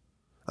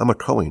 I'm a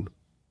Kohen.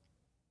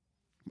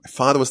 My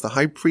father was the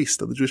high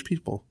priest of the Jewish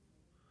people.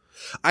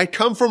 I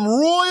come from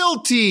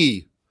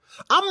royalty.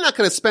 I'm not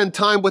going to spend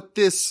time with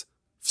this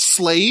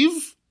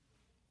slave.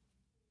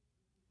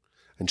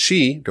 And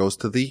she goes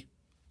to the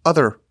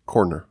other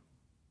corner.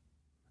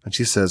 And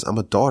she says, I'm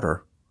a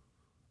daughter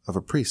of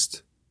a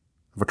priest,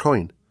 of a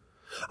Kohen.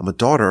 I'm a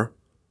daughter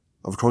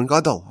of a Kohen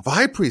Gadol, of a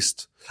high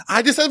priest.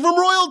 I descend from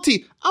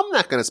royalty. I'm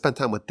not going to spend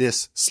time with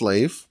this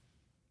slave.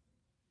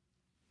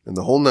 And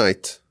the whole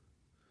night,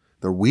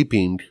 they're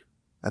weeping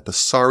at the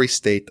sorry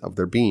state of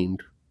their being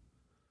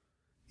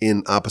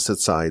in opposite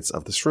sides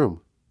of this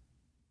room.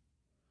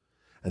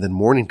 And then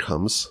morning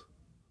comes,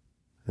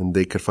 and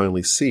they could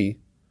finally see,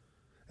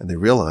 and they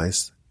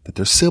realize that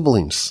they're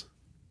siblings.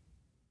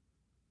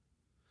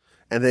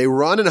 And they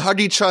run and hug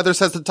each other,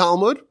 says the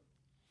Talmud,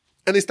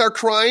 and they start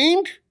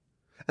crying,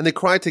 and they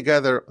cry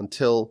together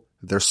until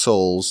their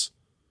souls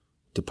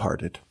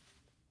departed.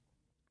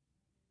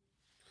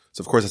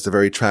 So, of course, it's a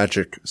very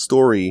tragic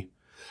story.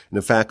 And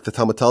in fact, the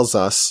Talmud tells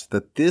us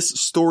that this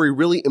story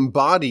really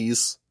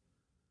embodies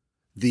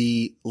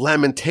the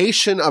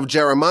lamentation of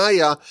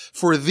Jeremiah.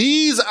 For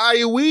these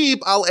I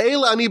weep, al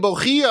eila ani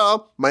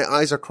bochia. My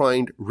eyes are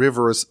crying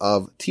rivers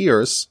of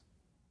tears.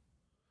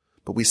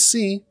 But we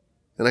see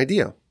an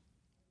idea.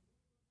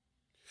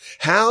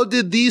 How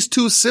did these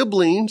 2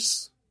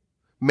 siblings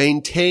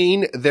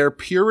maintain their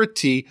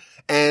purity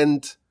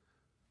and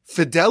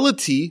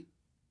fidelity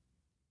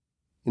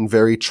in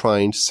very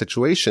trying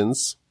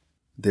situations?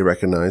 They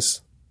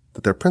recognize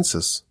that they're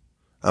princes.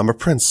 I'm a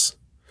prince.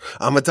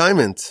 I'm a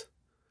diamond.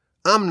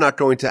 I'm not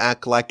going to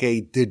act like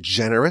a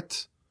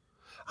degenerate.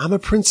 I'm a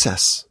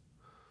princess.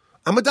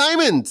 I'm a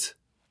diamond.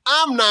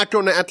 I'm not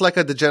going to act like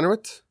a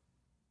degenerate.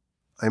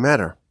 I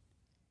matter.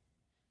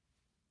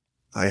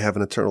 I have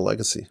an eternal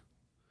legacy.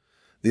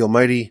 The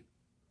Almighty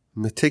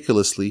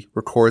meticulously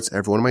records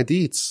every one of my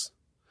deeds.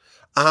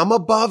 I'm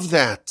above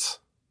that.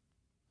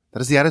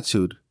 That is the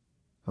attitude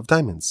of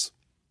diamonds.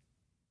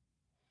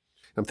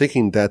 I'm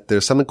thinking that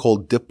there's something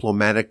called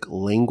diplomatic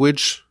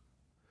language.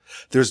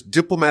 There's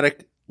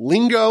diplomatic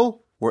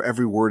lingo, where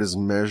every word is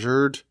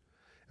measured,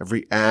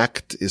 every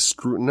act is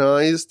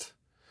scrutinized.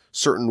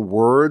 Certain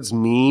words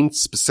mean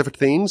specific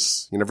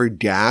things. Every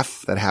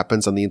gaffe that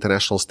happens on the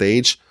international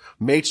stage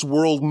makes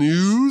world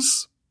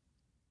news.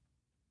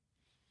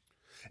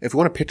 If you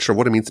want a picture of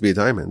what it means to be a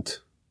diamond,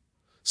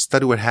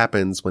 study what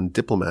happens when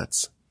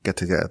diplomats get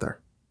together.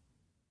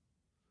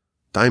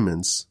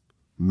 Diamonds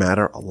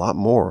matter a lot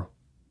more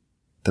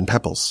than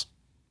pebbles.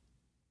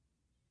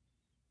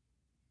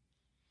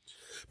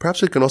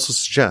 Perhaps we can also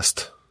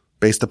suggest,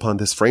 based upon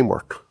this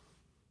framework,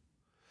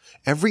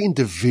 every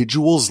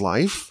individual's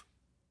life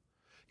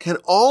can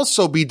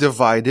also be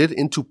divided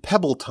into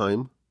pebble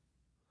time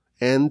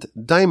and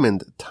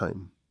diamond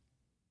time.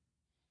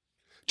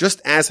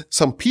 Just as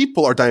some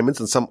people are diamonds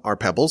and some are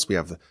pebbles, we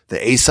have the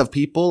Vayeishev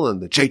people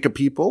and the Jacob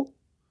people,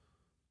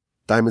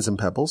 diamonds and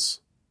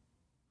pebbles.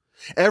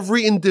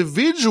 Every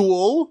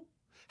individual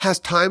has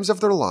times of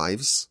their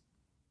lives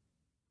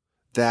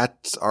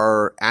that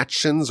are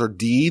actions or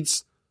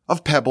deeds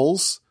of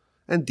pebbles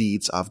and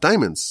deeds of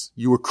diamonds.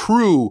 You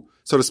accrue,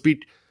 so to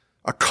speak,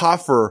 a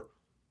coffer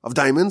of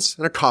diamonds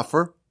and a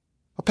coffer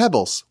of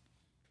pebbles.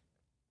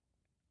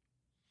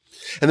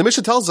 And the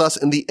Mishnah tells us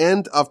in the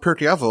end of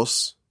Pirkei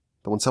Avos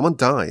that when someone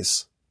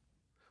dies,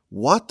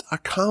 what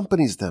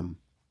accompanies them?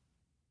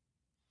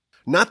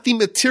 Not the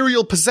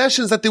material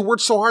possessions that they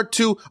worked so hard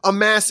to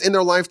amass in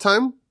their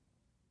lifetime.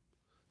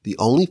 The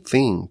only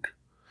thing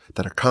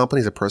that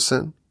accompanies a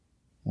person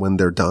when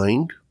they're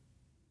dying,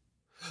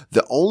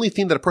 the only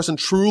thing that a person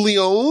truly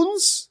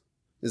owns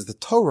is the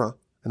Torah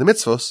and the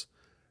mitzvos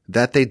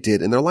that they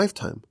did in their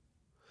lifetime.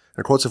 And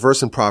it quotes a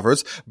verse in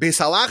Proverbs,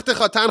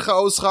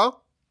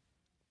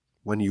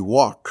 when you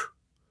walk,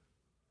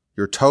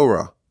 your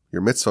Torah,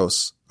 your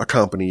mitzvos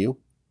accompany you.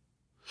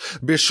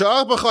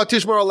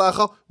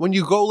 When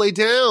you go lay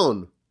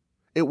down,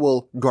 it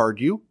will guard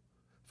you.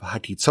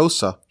 When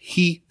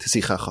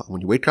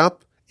you wake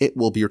up, it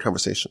will be your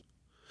conversation.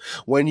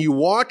 When you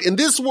walk in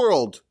this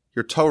world,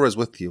 your Torah is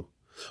with you.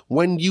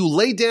 When you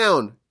lay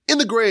down in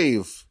the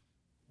grave,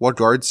 what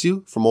guards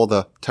you from all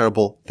the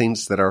terrible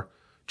things that are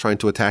trying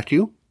to attack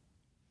you?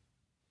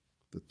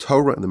 The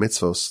Torah and the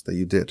mitzvos that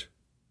you did.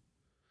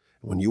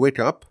 When you wake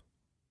up,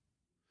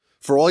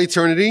 for all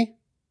eternity,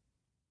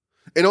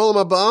 in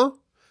Olam Haba,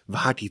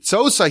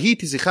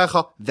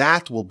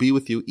 that will be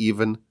with you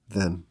even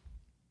then.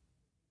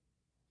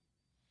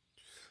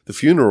 The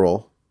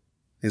funeral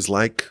is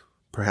like,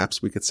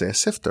 perhaps we could say, a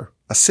sifter,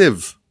 a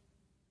sieve.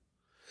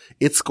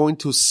 It's going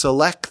to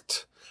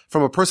select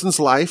from a person's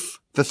life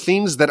the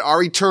things that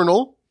are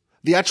eternal,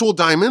 the actual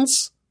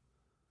diamonds,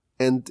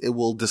 and it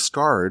will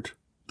discard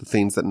the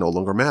things that no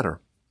longer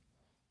matter.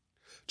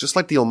 Just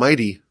like the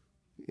Almighty,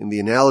 in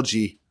the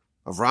analogy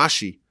of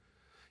Rashi,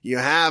 you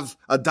have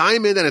a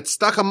diamond and it's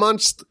stuck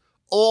amongst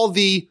all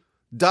the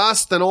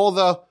dust and all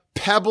the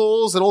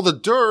pebbles and all the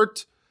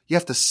dirt. You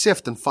have to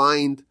sift and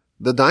find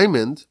the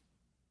diamond.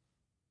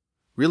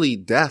 Really,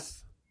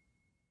 death,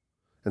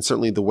 and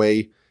certainly the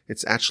way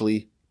it's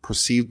actually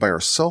perceived by our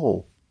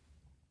soul,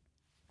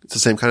 it's the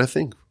same kind of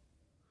thing.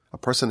 A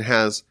person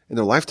has, in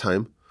their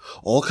lifetime,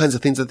 all kinds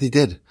of things that they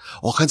did,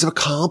 all kinds of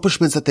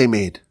accomplishments that they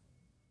made.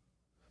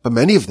 But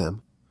many of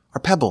them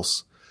are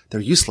pebbles. They're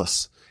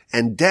useless.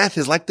 And death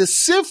is like this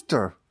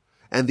sifter.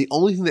 And the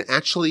only thing that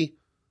actually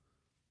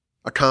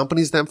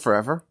accompanies them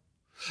forever,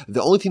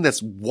 the only thing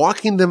that's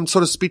walking them, so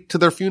to speak, to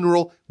their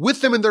funeral,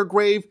 with them in their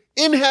grave,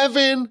 in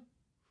heaven,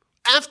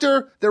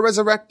 after they're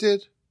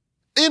resurrected,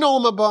 in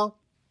Olam Haba,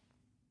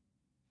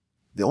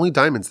 the only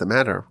diamonds that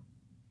matter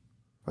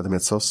are the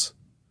mitzvos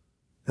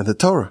and the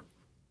Torah.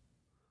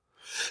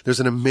 There's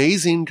an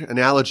amazing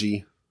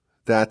analogy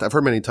that I've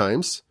heard many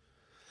times.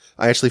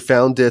 I actually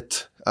found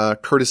it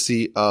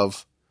courtesy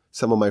of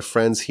some of my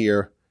friends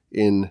here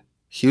in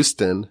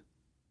Houston.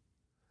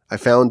 I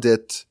found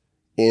it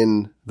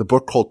in the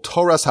book called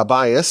Torah's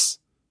Habayis,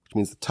 which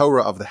means the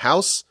Torah of the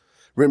house,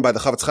 written by the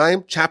Chavetz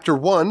Chaim, chapter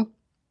 1.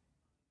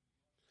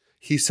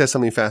 He says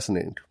something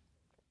fascinating.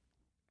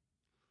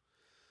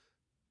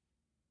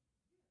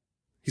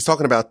 He's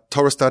talking about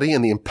Torah study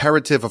and the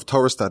imperative of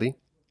Torah study.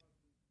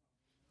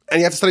 And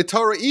you have to study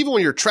Torah even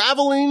when you're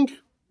traveling.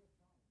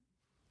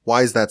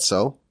 Why is that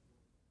so?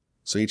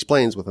 So he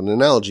explains with an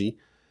analogy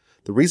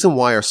the reason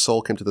why our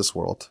soul came to this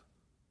world.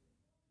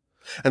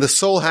 And the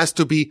soul has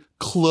to be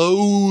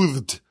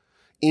clothed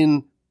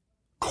in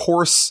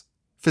coarse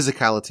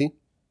physicality.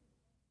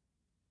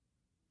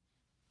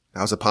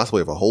 How is it possible?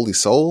 We have a holy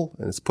soul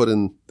and it's put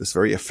in this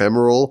very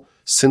ephemeral,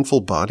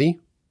 sinful body.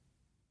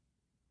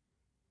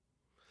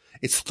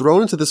 It's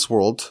thrown into this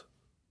world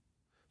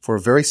for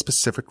a very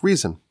specific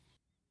reason.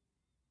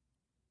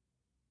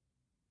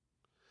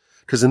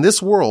 Because in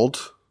this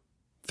world,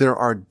 there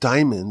are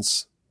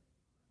diamonds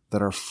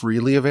that are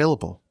freely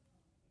available.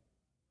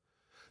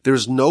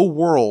 There's no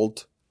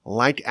world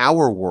like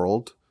our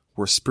world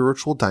where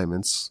spiritual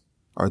diamonds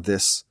are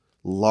this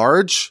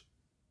large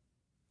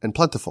and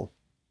plentiful.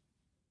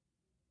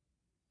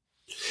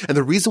 And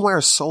the reason why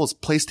our soul is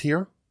placed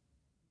here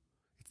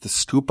is to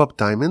scoop up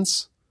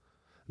diamonds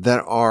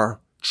that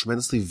are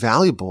tremendously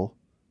valuable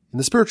in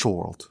the spiritual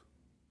world.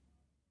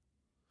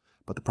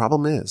 But the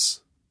problem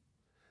is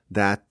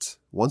that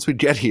once we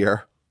get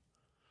here,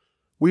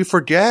 we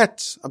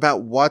forget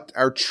about what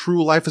our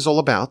true life is all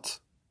about.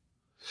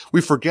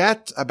 We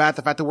forget about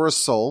the fact that we're a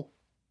soul.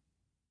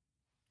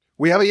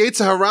 We have a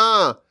Yetzer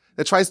Hara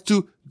that tries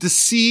to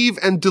deceive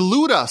and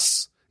delude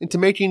us into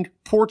making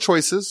poor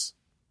choices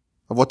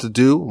of what to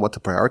do and what to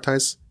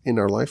prioritize in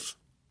our life.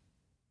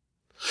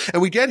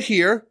 And we get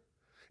here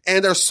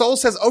and our soul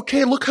says,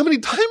 okay, look how many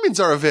diamonds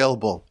are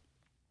available.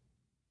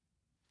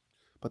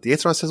 But the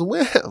Yetzer Hara says,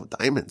 well,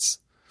 diamonds.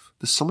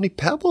 There's so many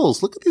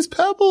pebbles. Look at these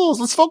pebbles.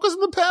 Let's focus on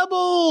the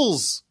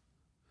pebbles.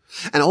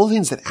 And all the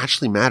things that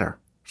actually matter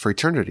for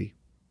eternity,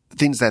 the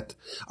things that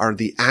are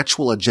the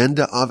actual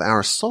agenda of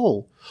our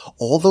soul,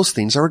 all those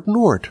things are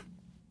ignored.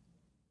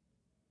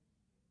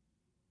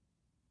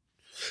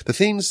 The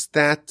things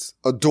that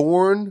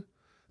adorn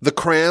the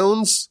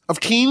crowns of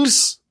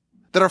kings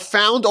that are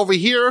found over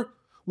here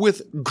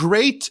with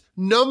great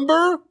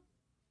number.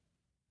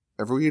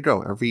 Everywhere you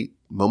go, every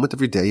moment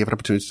of your day, you have an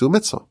opportunity to do a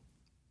mitzvah.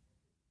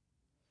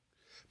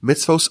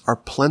 Mitzvos are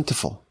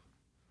plentiful,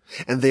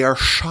 and they are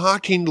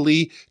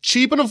shockingly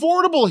cheap and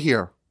affordable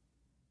here.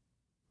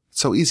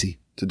 It's so easy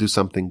to do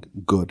something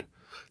good.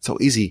 It's so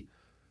easy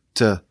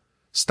to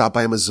stop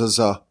by a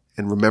mezuzah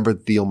and remember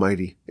the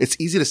Almighty. It's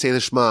easy to say the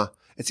Shema.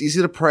 It's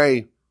easy to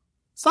pray.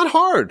 It's not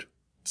hard.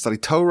 Study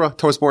Torah.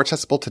 Torah is more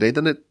accessible today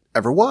than it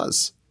ever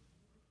was.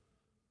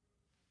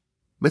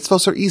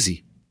 Mitzvahs are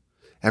easy.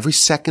 Every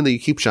second that you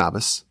keep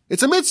Shabbos,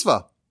 it's a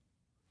mitzvah.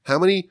 How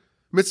many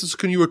mitzvahs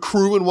can you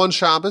accrue in one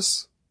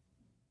Shabbos?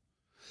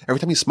 Every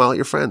time you smile at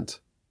your friend,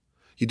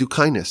 you do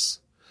kindness,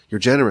 you're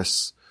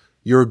generous,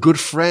 you're a good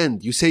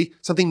friend, you say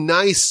something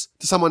nice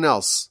to someone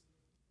else.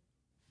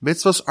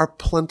 Mitzvahs are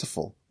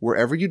plentiful.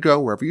 Wherever you go,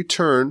 wherever you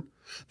turn,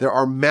 there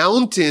are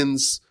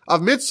mountains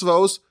of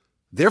mitzvahs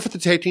there for the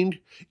taking.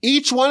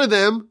 Each one of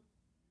them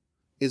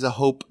is a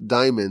hope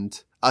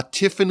diamond, a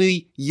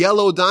Tiffany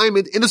yellow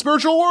diamond in the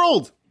spiritual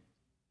world.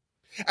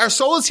 Our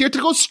soul is here to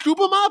go scoop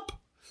them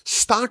up,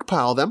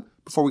 stockpile them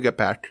before we head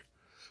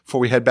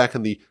back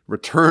on the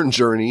return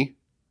journey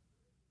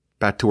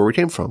back to where we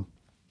came from.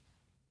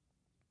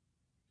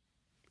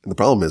 And the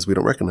problem is we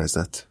don't recognize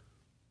that.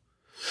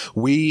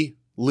 We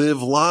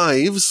live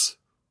lives,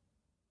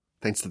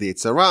 thanks to the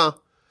Yetzer Hara,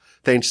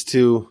 thanks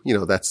to,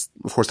 that's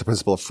of course the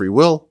principle of free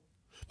will,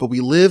 but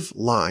we live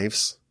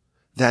lives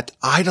that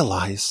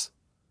idolize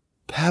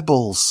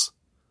pebbles.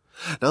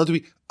 Not only do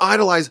we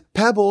idolize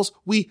pebbles,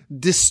 we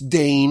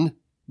disdain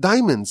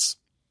diamonds.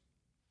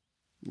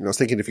 I was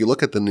thinking, if you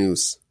look at the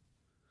news,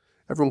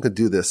 everyone could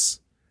do this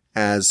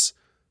as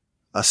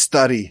a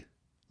study.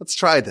 Let's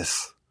try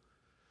this.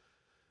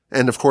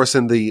 And of course,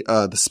 in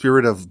the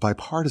spirit of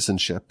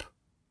bipartisanship,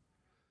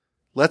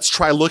 let's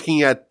try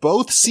looking at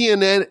both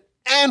CNN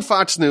and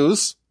Fox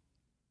News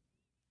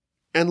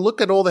and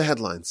look at all the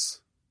headlines.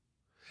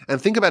 And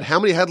think about how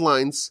many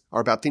headlines are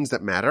about things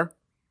that matter,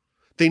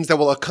 things that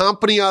will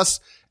accompany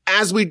us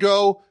as we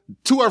go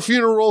to our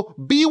funeral,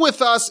 be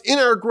with us in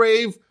our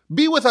grave,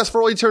 be with us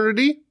for all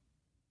eternity,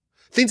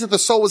 things that the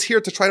soul is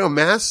here to try to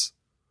amass,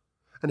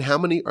 and how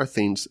many are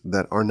things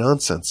that are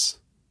nonsense,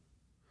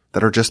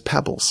 that are just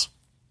pebbles.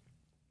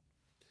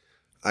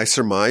 I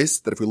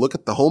surmise that if we look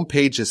at the home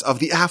pages of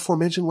the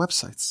aforementioned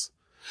websites,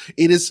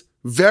 it is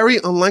very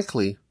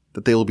unlikely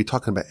that they will be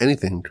talking about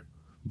anything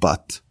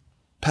but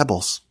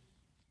pebbles.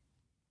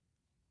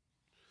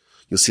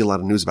 You'll see a lot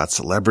of news about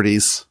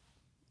celebrities,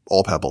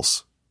 all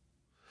pebbles.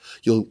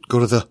 You'll go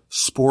to the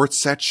sports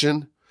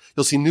section.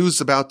 You'll see news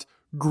about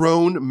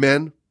grown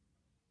men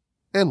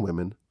and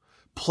women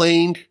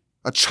playing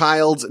a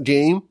child's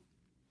game.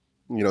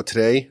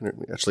 Today,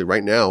 actually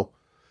right now,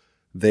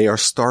 they are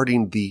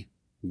starting the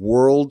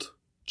World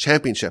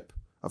Championship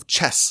of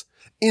Chess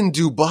in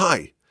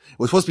Dubai. It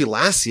was supposed to be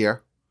last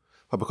year,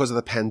 but because of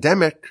the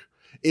pandemic,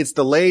 it's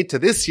delayed to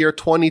this year,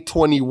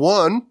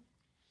 2021.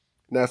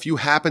 Now, if you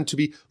happen to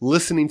be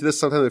listening to this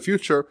sometime in the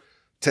future,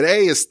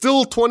 today is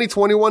still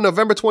 2021,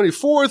 November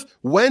 24th,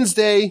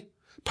 Wednesday,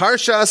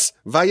 Parsha,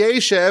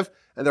 Vayeishev,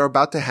 and they're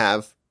about to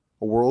have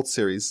a World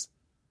Series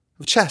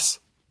of chess.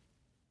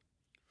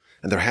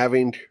 And they're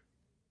having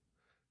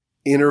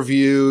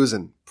interviews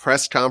and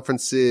press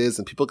conferences,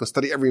 and people can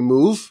study every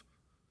move.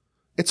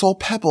 It's all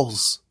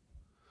pebbles.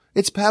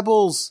 It's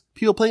pebbles.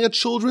 People playing a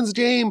children's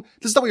game.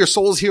 This is not what your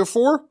soul is here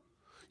for.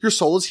 Your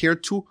soul is here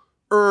to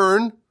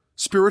earn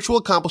spiritual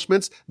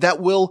accomplishments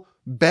that will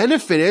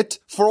benefit it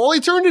for all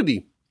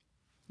eternity.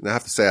 And I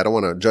have to say, I don't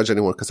want to judge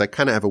anyone because I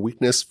kind of have a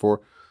weakness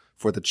for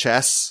the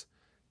chess.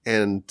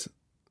 And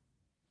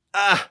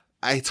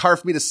it's hard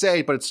for me to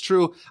say, but it's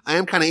true. I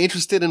am kind of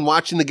interested in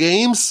watching the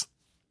games.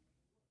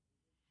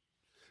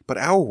 But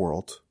our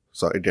world,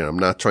 so again, I'm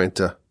not trying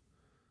to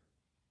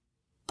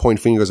point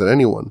fingers at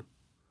anyone,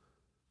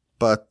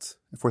 but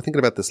if we're thinking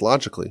about this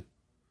logically,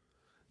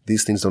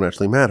 these things don't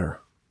actually matter.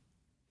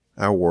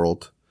 Our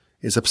world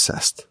is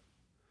obsessed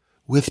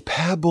with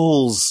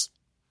pebbles.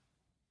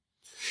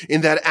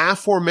 In that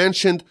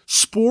aforementioned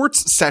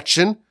sports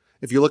section,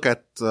 if you look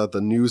at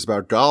the news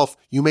about golf,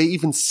 you may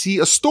even see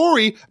a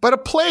story about a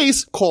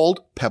place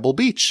called Pebble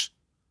Beach.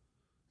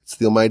 It's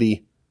the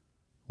Almighty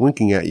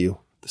winking at you.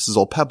 This is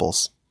all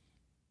pebbles.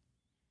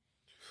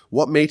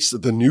 What makes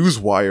the news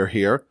wire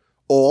here?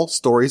 All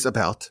stories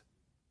about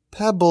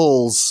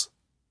pebbles.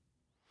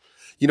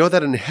 You know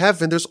that in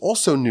heaven there's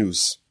also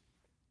news.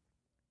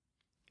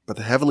 But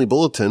the heavenly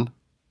bulletin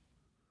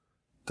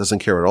doesn't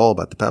care at all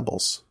about the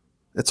pebbles.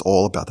 It's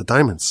all about the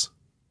diamonds.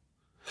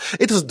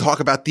 It doesn't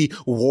talk about the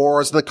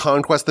wars and the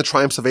conquests, the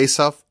triumphs of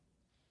Vayeishev.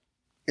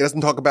 It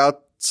doesn't talk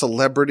about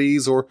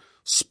celebrities or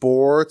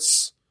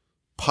sports,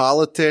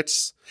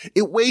 politics.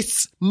 It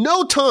wastes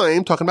no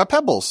time talking about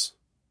pebbles.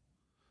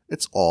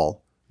 It's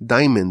all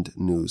diamond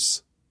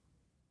news.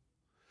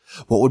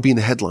 What would be in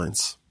the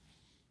headlines?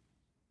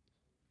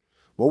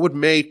 What would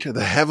make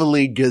the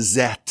Heavenly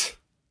Gazette?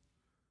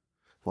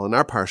 Well, in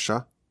our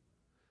Parsha,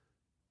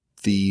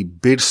 the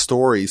big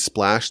story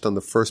splashed on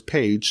the first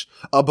page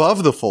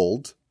above the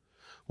fold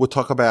would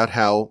talk about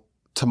how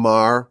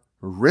Tamar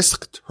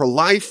risked her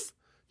life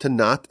to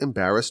not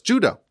embarrass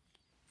Judah.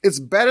 It's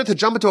better to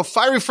jump into a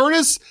fiery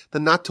furnace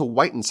than not to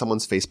whiten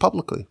someone's face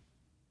publicly.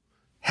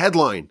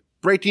 Headline,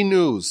 breaking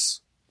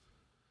news.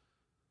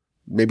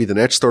 Maybe the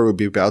next story would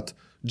be about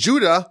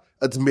Judah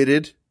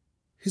admitted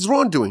his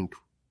wrongdoing.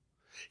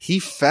 He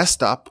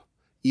fessed up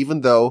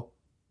even though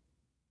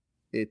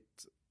it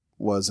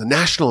was a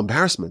national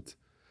embarrassment.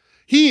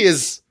 He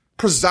is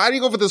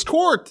presiding over this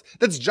court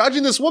that's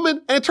judging this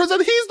woman, and it turns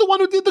out he's the one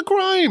who did the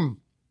crime.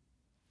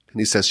 And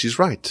he says she's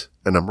right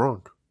and I'm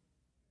wrong.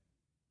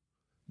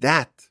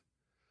 That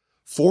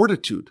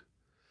fortitude,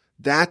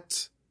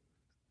 that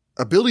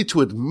ability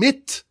to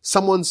admit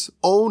someone's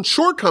own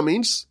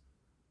shortcomings,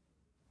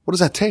 what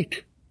does that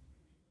take?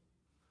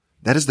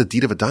 That is the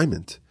deed of a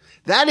diamond.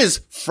 That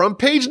is front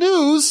page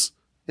news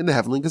in the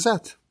Heavenly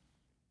Gazette.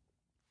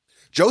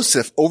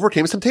 Joseph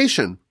overcame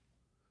temptation.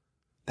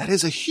 That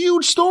is a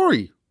huge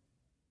story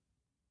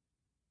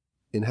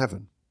in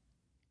heaven.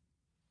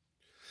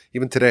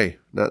 Even today,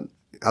 not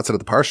outside of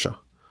the Parsha,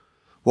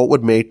 what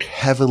would make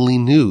heavenly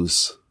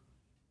news?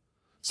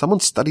 Someone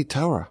studied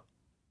Torah,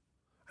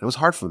 and it was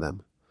hard for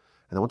them,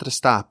 and they wanted to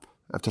stop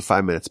after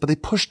 5 minutes, but they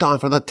pushed on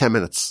for another 10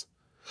 minutes.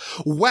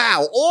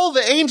 Wow, all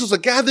the angels are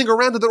gathering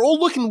around and they're all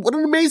looking, what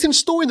an amazing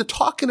story, and they're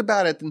talking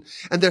about it,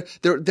 and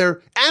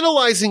they're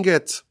analyzing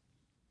it.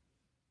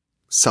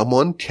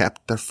 Someone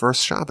kept their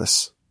first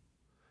Shabbos.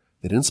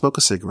 They didn't smoke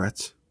a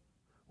cigarette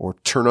or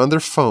turn on their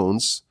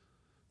phones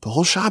the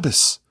whole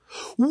Shabbos.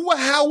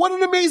 Wow, what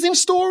an amazing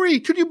story.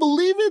 Could you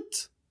believe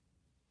it?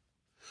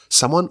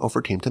 Someone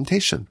overcame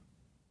temptation.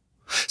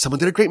 Someone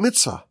did a great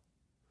mitzvah.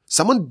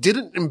 Someone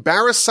didn't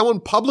embarrass someone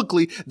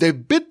publicly. They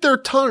bit their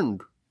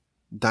tongue.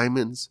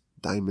 Diamonds,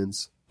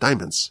 diamonds,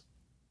 diamonds.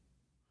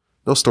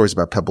 No stories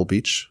about Pebble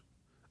Beach.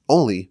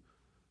 Only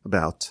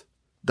about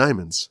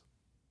diamonds.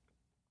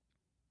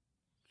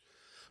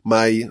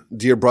 My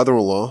dear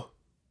brother-in-law,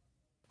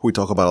 who we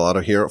talk about a lot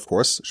of here, of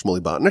course, Shmuley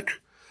Botnick,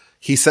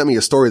 he sent me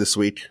a story this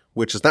week,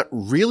 which is not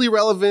really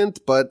relevant,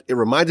 but it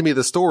reminded me of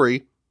the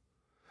story.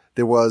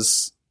 There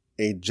was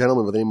a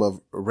gentleman by the name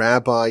of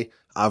Rabbi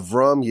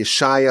Avram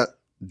Yeshaya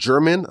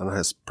German. I don't know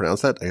how to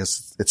pronounce that. I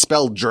guess it's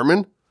spelled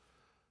German.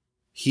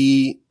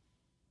 He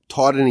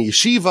taught in a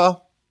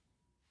yeshiva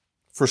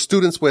for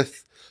students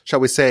with, shall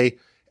we say,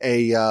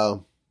 a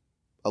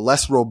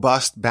less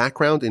robust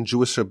background in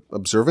Jewish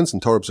observance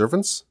and Torah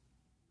observance.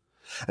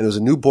 And there was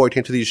a new boy who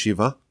came to the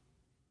yeshiva,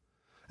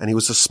 and he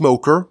was a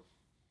smoker.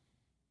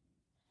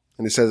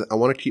 And he said, I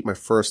want to keep my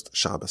first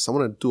Shabbos. I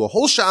want to do a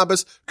whole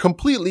Shabbos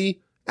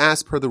completely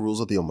as per the rules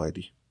of the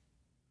Almighty.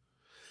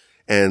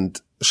 And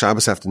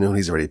Shabbos afternoon,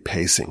 he's already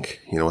pacing.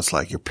 You know, it's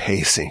like you're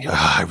pacing.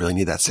 I really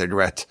need that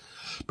cigarette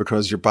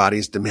because your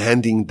body's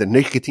demanding the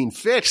nicotine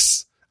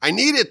fix. I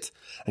need it.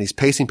 And he's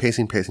pacing.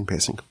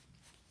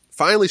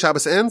 Finally,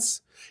 Shabbos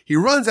ends. He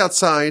runs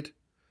outside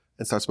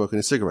and starts smoking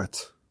a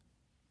cigarette,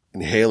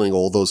 inhaling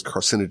all those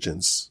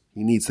carcinogens.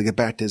 He needs to get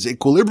back to his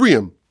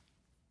equilibrium.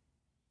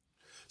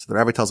 So the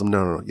rabbi tells him,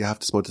 no, you have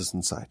to smoke this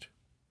inside.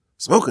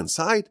 Smoke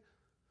inside?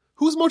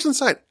 Who smokes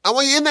inside? I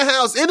want you in the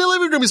house, in the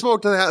living room, you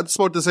smoke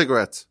the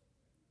cigarette.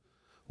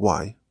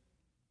 Why?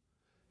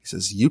 He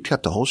says, you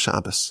kept a whole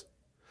Shabbos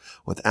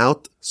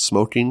without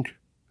smoking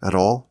at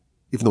all,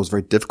 even though it was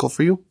very difficult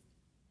for you.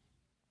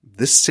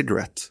 This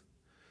cigarette,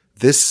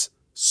 this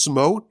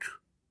smoke,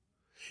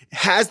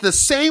 has the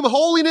same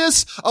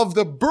holiness of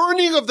the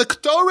burning of the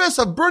ketores,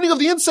 of burning of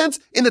the incense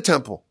in the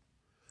temple.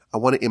 I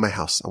want it in my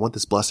house. I want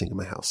this blessing in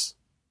my house.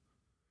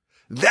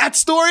 That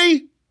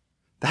story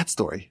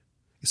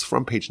is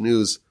front page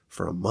news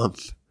for a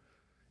month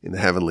in the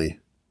Heavenly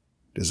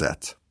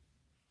Gazette.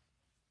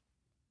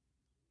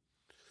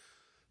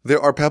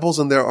 There are pebbles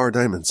and there are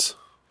diamonds.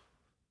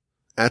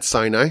 At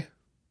Sinai,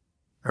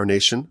 our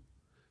nation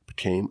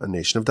became a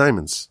nation of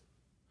diamonds.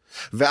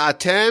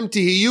 Ve'atem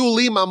tihiyu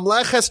li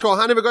mamleches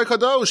kohanim v'goy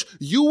kadosh.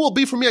 You will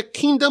be for me a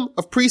kingdom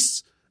of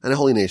priests and a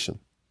holy nation.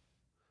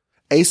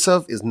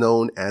 Esav is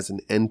known as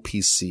an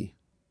NPC.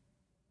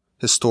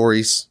 His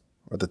stories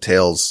are the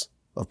tales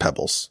of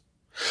Pebbles.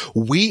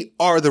 We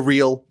are the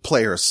real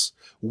players.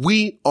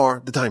 We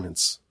are the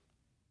diamonds.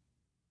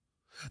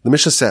 The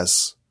Mishnah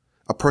says,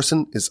 a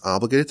person is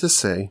obligated to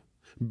say,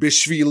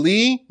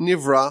 Bishvili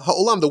nivra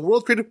ha'olam, the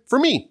world created for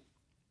me.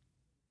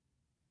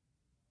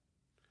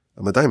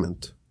 I'm a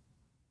diamond.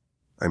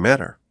 I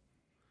matter.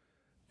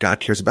 God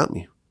cares about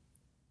me.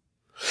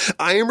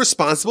 I am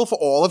responsible for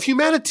all of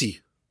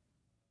humanity.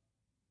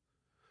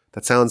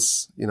 That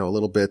sounds, a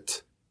little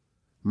bit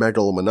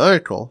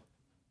megalomaniacal.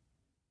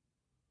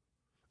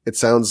 It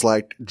sounds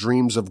like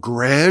dreams of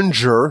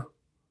grandeur,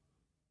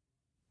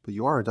 but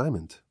you are a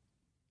diamond.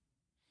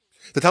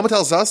 The Talmud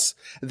tells us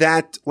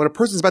that when a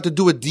person is about to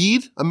do a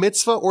deed, a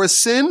mitzvah, or a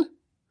sin,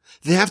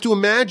 They have to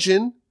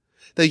imagine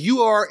that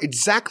you are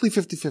exactly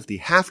 50-50.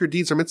 Half your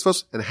deeds are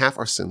mitzvahs and half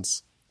are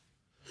sins.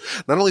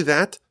 Not only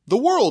that, the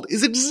world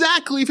is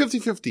exactly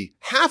 50-50.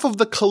 Half of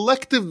the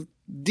collective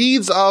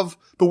deeds of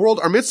the world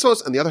are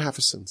mitzvahs and the other half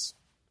is sins.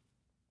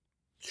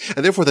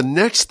 And therefore, the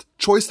next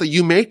choice that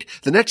you make,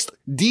 the next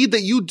deed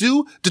that you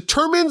do,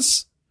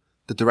 determines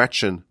the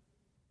direction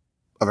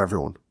of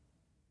everyone.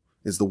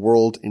 Is the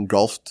world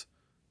engulfed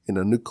in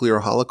a nuclear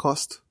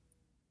holocaust?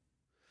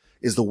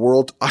 Is the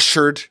world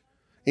ushered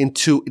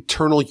into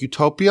eternal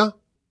utopia?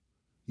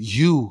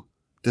 You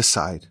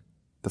decide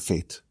the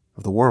fate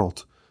of the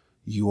world.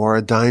 You are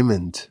a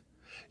diamond.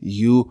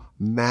 You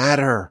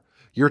matter.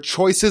 Your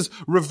choices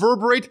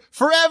reverberate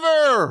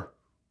forever.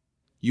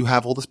 You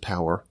have all this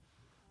power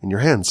in your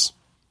hands.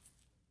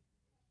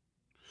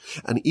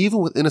 And even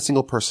within a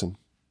single person,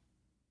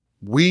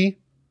 we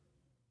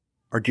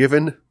are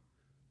given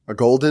a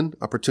golden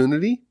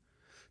opportunity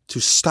to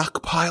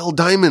stockpile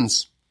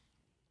diamonds.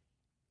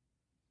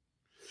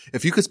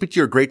 If you could speak to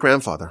your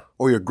great-grandfather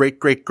or your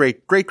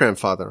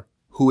great-great-great-great-grandfather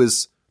who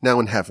is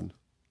now in heaven,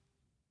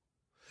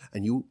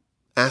 and you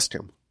asked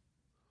him,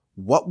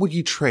 what would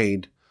you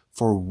trade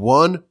for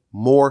one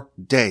more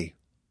day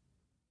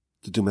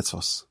to do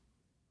mitzvos?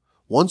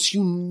 Once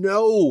you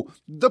know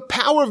the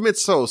power of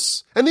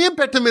mitzvos and the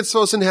impact of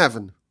mitzvos in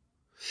heaven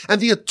and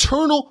the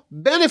eternal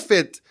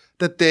benefit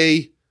that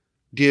they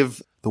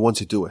give the ones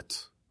who do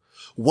it.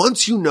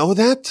 Once you know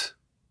that,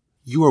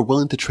 you are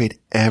willing to trade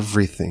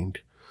everything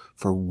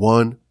for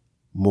one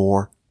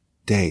more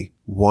day,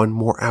 one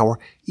more hour,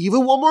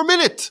 even one more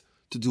minute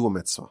to do a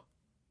mitzvah.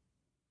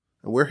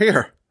 And we're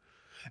here.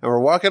 And we're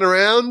walking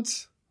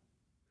around,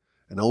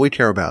 and all we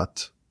care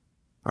about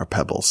are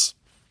pebbles.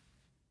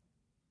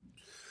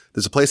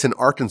 There's a place in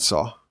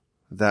Arkansas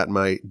that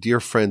my dear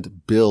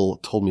friend Bill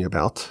told me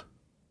about.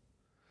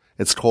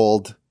 It's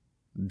called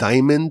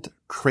Diamond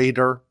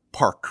Crater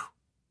Park.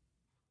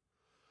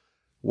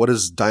 What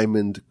is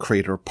Diamond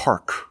Crater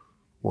Park?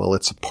 Well,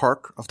 it's a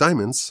park of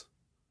diamonds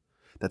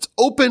that's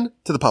open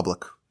to the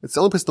public. It's the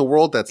only place in the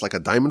world that's like a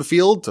diamond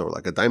field or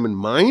like a diamond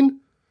mine,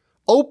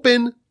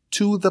 open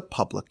to the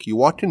public. You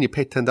walk in, you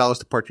pay $10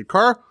 to park your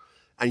car,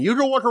 and you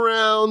can walk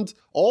around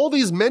all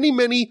these many,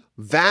 many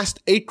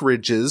vast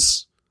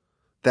acreages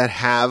that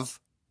have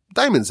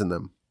diamonds in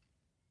them.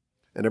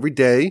 And every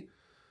day,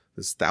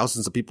 there's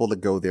thousands of people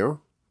that go there,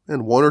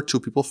 and one or two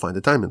people find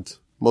a diamond.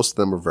 Most of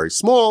them are very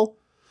small,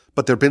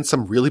 but there have been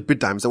some really big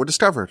diamonds that were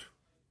discovered.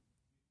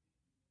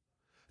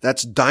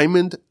 That's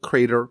Diamond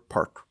Crater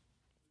Park.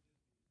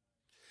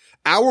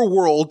 Our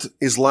world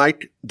is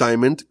like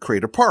Diamond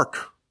Crater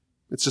Park.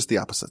 It's just the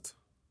opposite.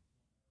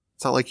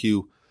 It's not like if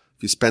you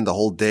spend a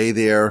whole day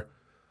there,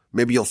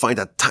 maybe you'll find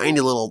a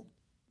tiny little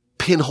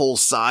pinhole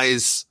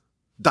size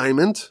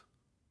diamond.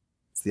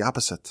 It's the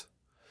opposite.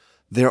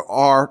 There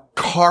are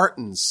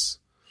cartons,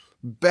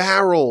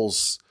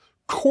 barrels,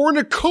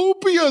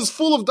 cornucopias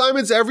full of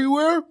diamonds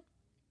everywhere.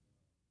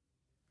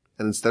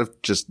 And instead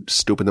of just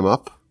scooping them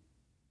up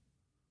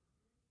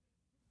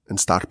and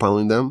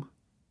stockpiling them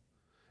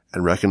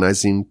and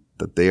recognizing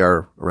that they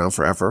are around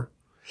forever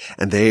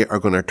and they are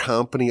going to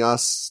accompany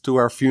us to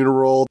our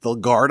funeral, they'll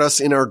guard us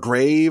in our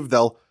grave,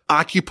 they'll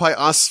occupy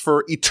us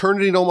for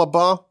eternity in Olam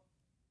Haba,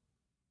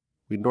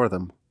 we ignore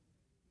them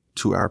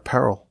to our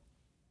peril.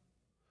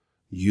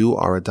 You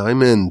are a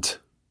diamond.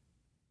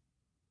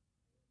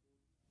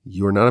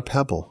 You are not a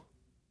pebble.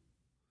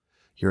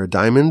 You're a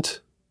diamond,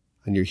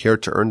 and you're here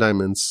to earn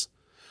diamonds.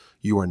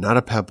 You are not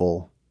a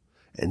pebble,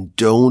 and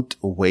don't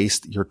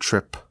waste your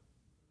trip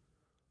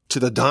to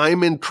the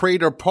Diamond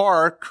Crater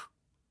Park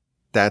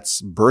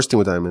that's bursting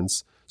with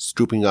diamonds,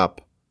 scooping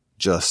up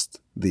just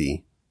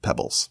the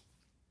pebbles.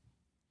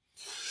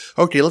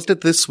 Okay, let's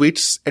get this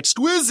week's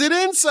exquisite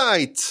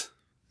insight.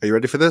 Are you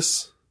ready for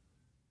this?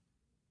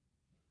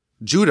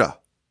 Judah.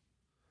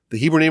 The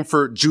Hebrew name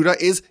for Judah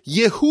is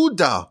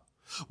Yehuda.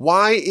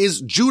 Why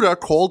is Judah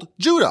called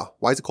Judah?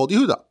 Why is it called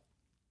Yehuda?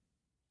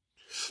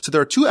 So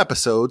there are two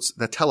episodes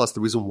that tell us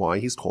the reason why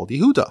he's called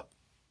Yehuda.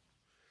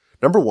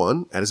 Number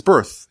one, at his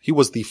birth, he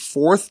was the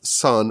fourth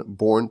son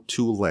born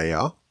to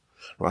Leah.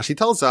 Rashi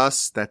tells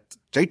us that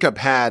Jacob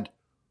had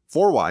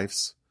 4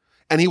 wives,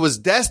 and he was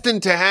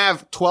destined to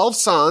have 12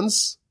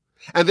 sons,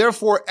 and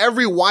therefore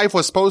every wife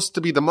was supposed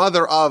to be the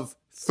mother of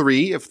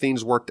 3 if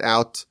things worked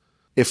out.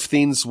 If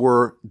things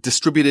were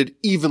distributed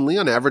evenly,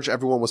 on average,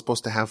 everyone was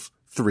supposed to have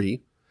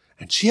 3.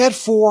 And she had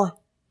 4.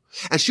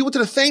 And she wanted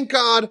to thank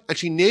God, and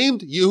she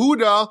named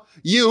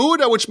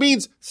Yehuda, which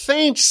means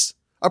thanks,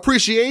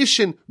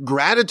 appreciation,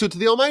 gratitude to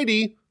the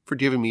Almighty for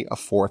giving me a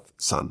 4th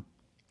son.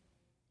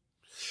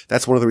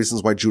 That's one of the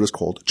reasons why Judah's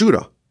called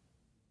Judah.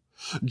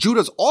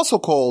 Judah's also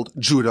called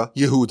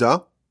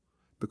Yehuda,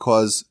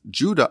 because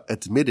Judah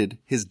admitted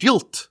his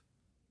guilt.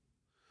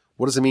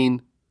 What does it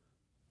mean?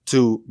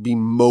 To be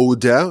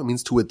modeh, it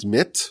means to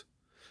admit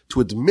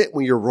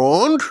when you're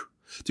wrong,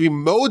 to be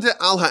modeh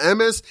al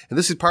ha'emes. And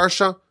this is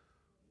Parsha.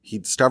 He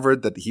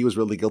discovered that he was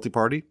really the guilty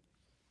party.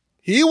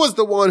 He was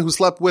the one who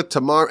slept with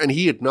Tamar, and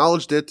he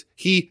acknowledged it.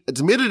 He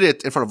admitted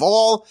it in front of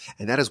all,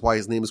 and that is why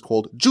his name is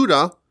called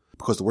Judah,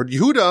 because the word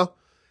Yehuda,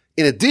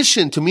 in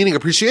addition to meaning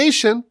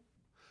appreciating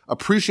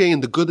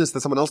the goodness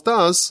that someone else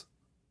does,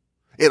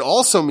 it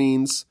also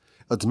means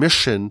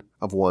admission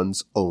of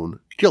one's own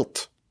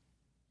guilt.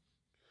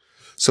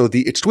 So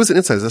the exquisite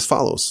insight is as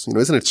follows.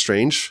 Isn't it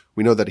strange?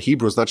 We know that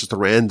Hebrew is not just a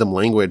random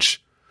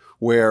language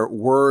where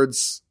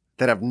words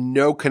that have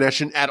no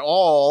connection at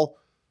all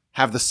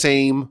have the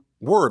same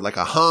word, like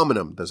a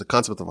homonym. There's a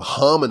concept of a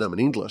homonym in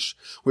English.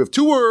 We have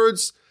two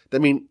words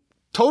that mean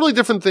totally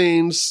different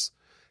things,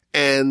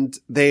 and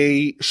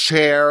they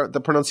share the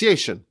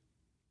pronunciation.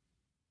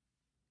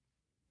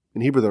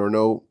 In Hebrew, there are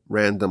no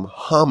random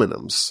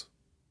homonyms.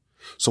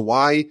 So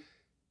why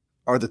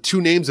are the two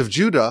names of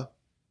Judah,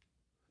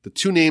 the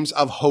two names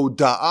of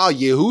Hoda'ah,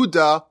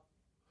 Yehuda,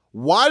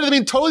 why do they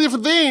mean totally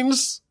different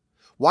things?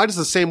 Why does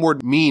the same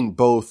word mean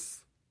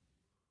both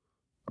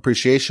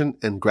appreciation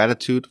and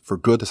gratitude for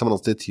good that someone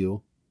else did to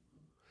you,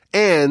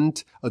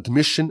 and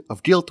admission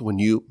of guilt when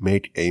you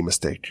make a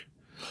mistake?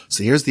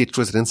 So here's the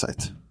exquisite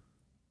insight.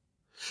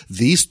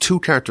 These two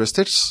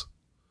characteristics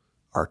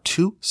are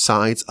two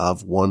sides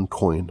of one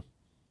coin.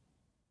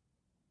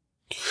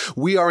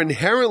 We are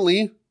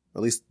inherently,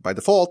 at least by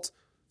default,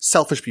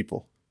 selfish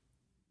people.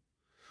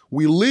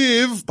 We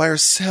live by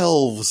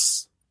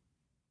ourselves.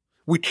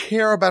 We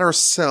care about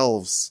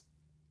ourselves.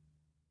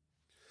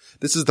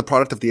 This is the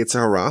product of the Yetzer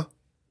Hara.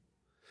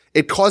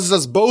 It causes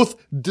us both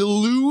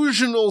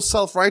delusional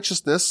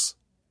self-righteousness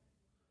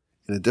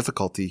and a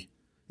difficulty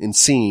in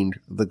seeing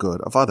the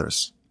good of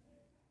others.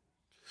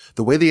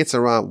 The way the Yetzer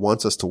Hara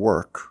wants us to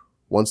work,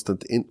 wants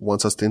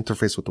us to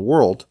interface with the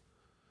world,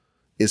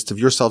 is to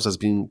view yourselves as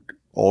being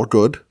all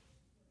good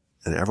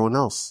and everyone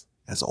else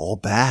as all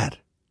bad.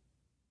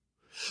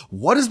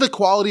 What is the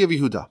quality of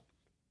Yehuda?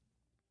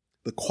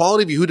 The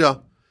quality of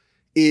Yehuda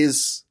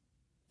is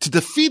to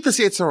defeat this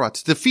Yetzer Hara,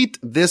 to defeat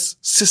this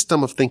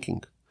system of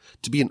thinking,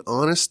 to be an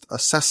honest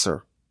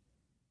assessor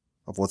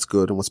of what's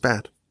good and what's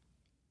bad.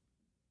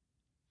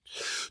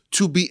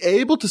 To be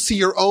able to see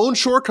your own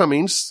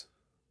shortcomings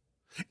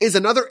is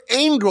another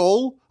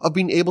angle of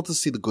being able to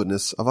see the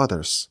goodness of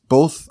others.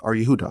 Both are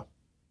Yehuda.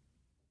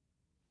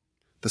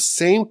 The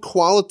same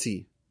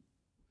quality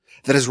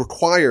that is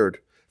required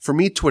for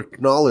me to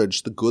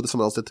acknowledge the good that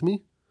someone else did to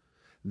me,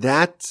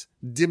 that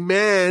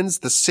demands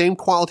the same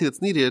quality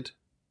that's needed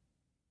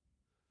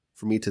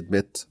for me to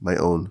admit my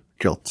own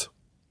guilt.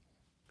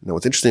 Now,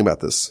 what's interesting about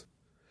this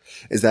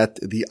is that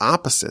the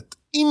opposite,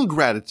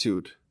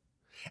 ingratitude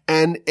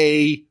and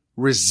a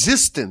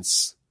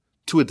resistance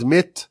to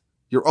admit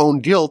your own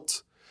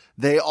guilt,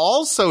 they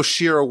also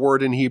share a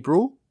word in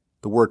Hebrew,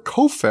 the word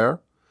kofer,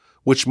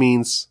 which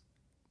means,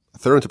 a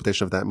third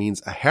interpretation of that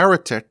means a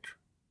heretic,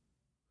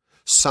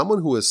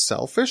 someone who is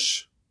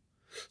selfish,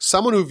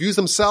 someone who views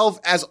themselves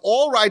as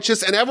all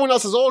righteous and everyone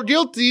else is all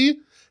guilty.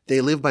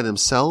 They live by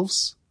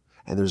themselves,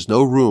 and there's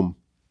no room,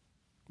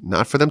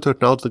 not for them to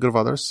acknowledge the good of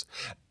others,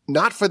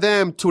 not for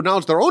them to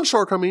acknowledge their own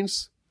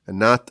shortcomings, and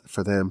not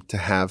for them to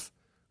have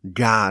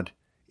God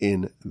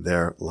in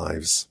their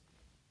lives.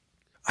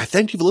 I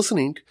thank you for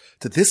listening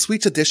to this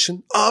week's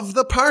edition of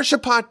the Parsha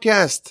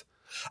podcast.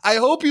 I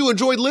hope you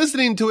enjoyed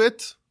listening to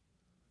it.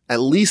 At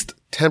least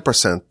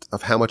 10%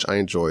 of how much I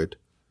enjoyed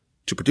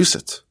to produce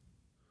it.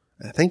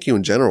 And thank you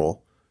in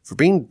general for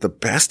being the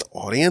best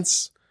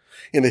audience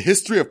in the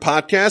history of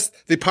podcasts,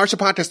 the Parsha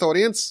podcast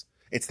audience.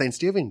 It's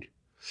Thanksgiving.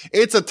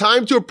 It's a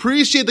time to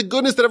appreciate the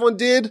goodness that everyone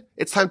did.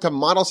 It's time to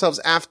model ourselves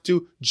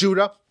after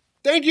Judah.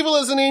 Thank you for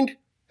listening.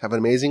 Have an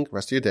amazing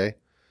rest of your day,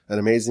 an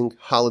amazing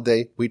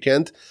holiday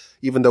weekend.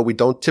 Even though we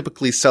don't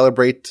typically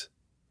celebrate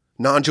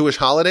non-Jewish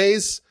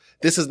holidays,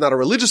 this is not a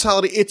religious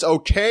holiday. It's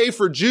okay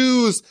for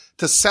Jews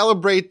to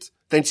celebrate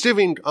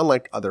Thanksgiving,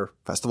 unlike other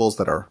festivals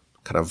that are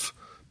kind of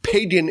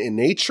pagan in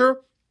nature.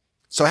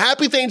 So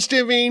happy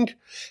Thanksgiving.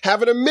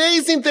 Have an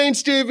amazing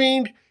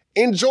Thanksgiving.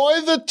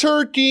 Enjoy the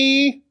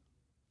turkey.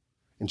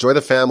 Enjoy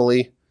the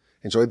family.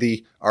 Enjoy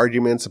the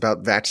arguments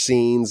about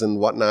vaccines and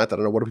whatnot. I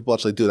don't know. What do people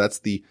actually do? That's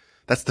the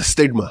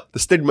stigma. The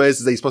stigma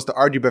is that you're supposed to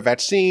argue about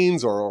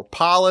vaccines or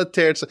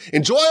politics.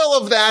 Enjoy all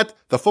of that.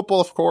 The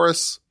football, of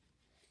course.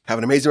 Have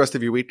an amazing rest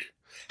of your week.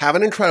 Have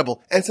an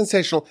incredible and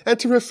sensational and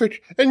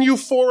terrific and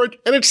euphoric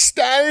and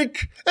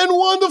ecstatic and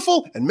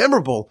wonderful and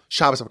memorable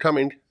Shabbos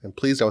upcoming. And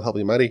please, God will help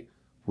you mighty.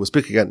 We'll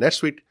speak again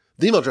next week.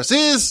 The email address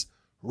is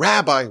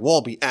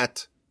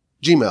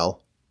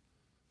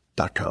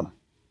rabbiwalby@gmail.com.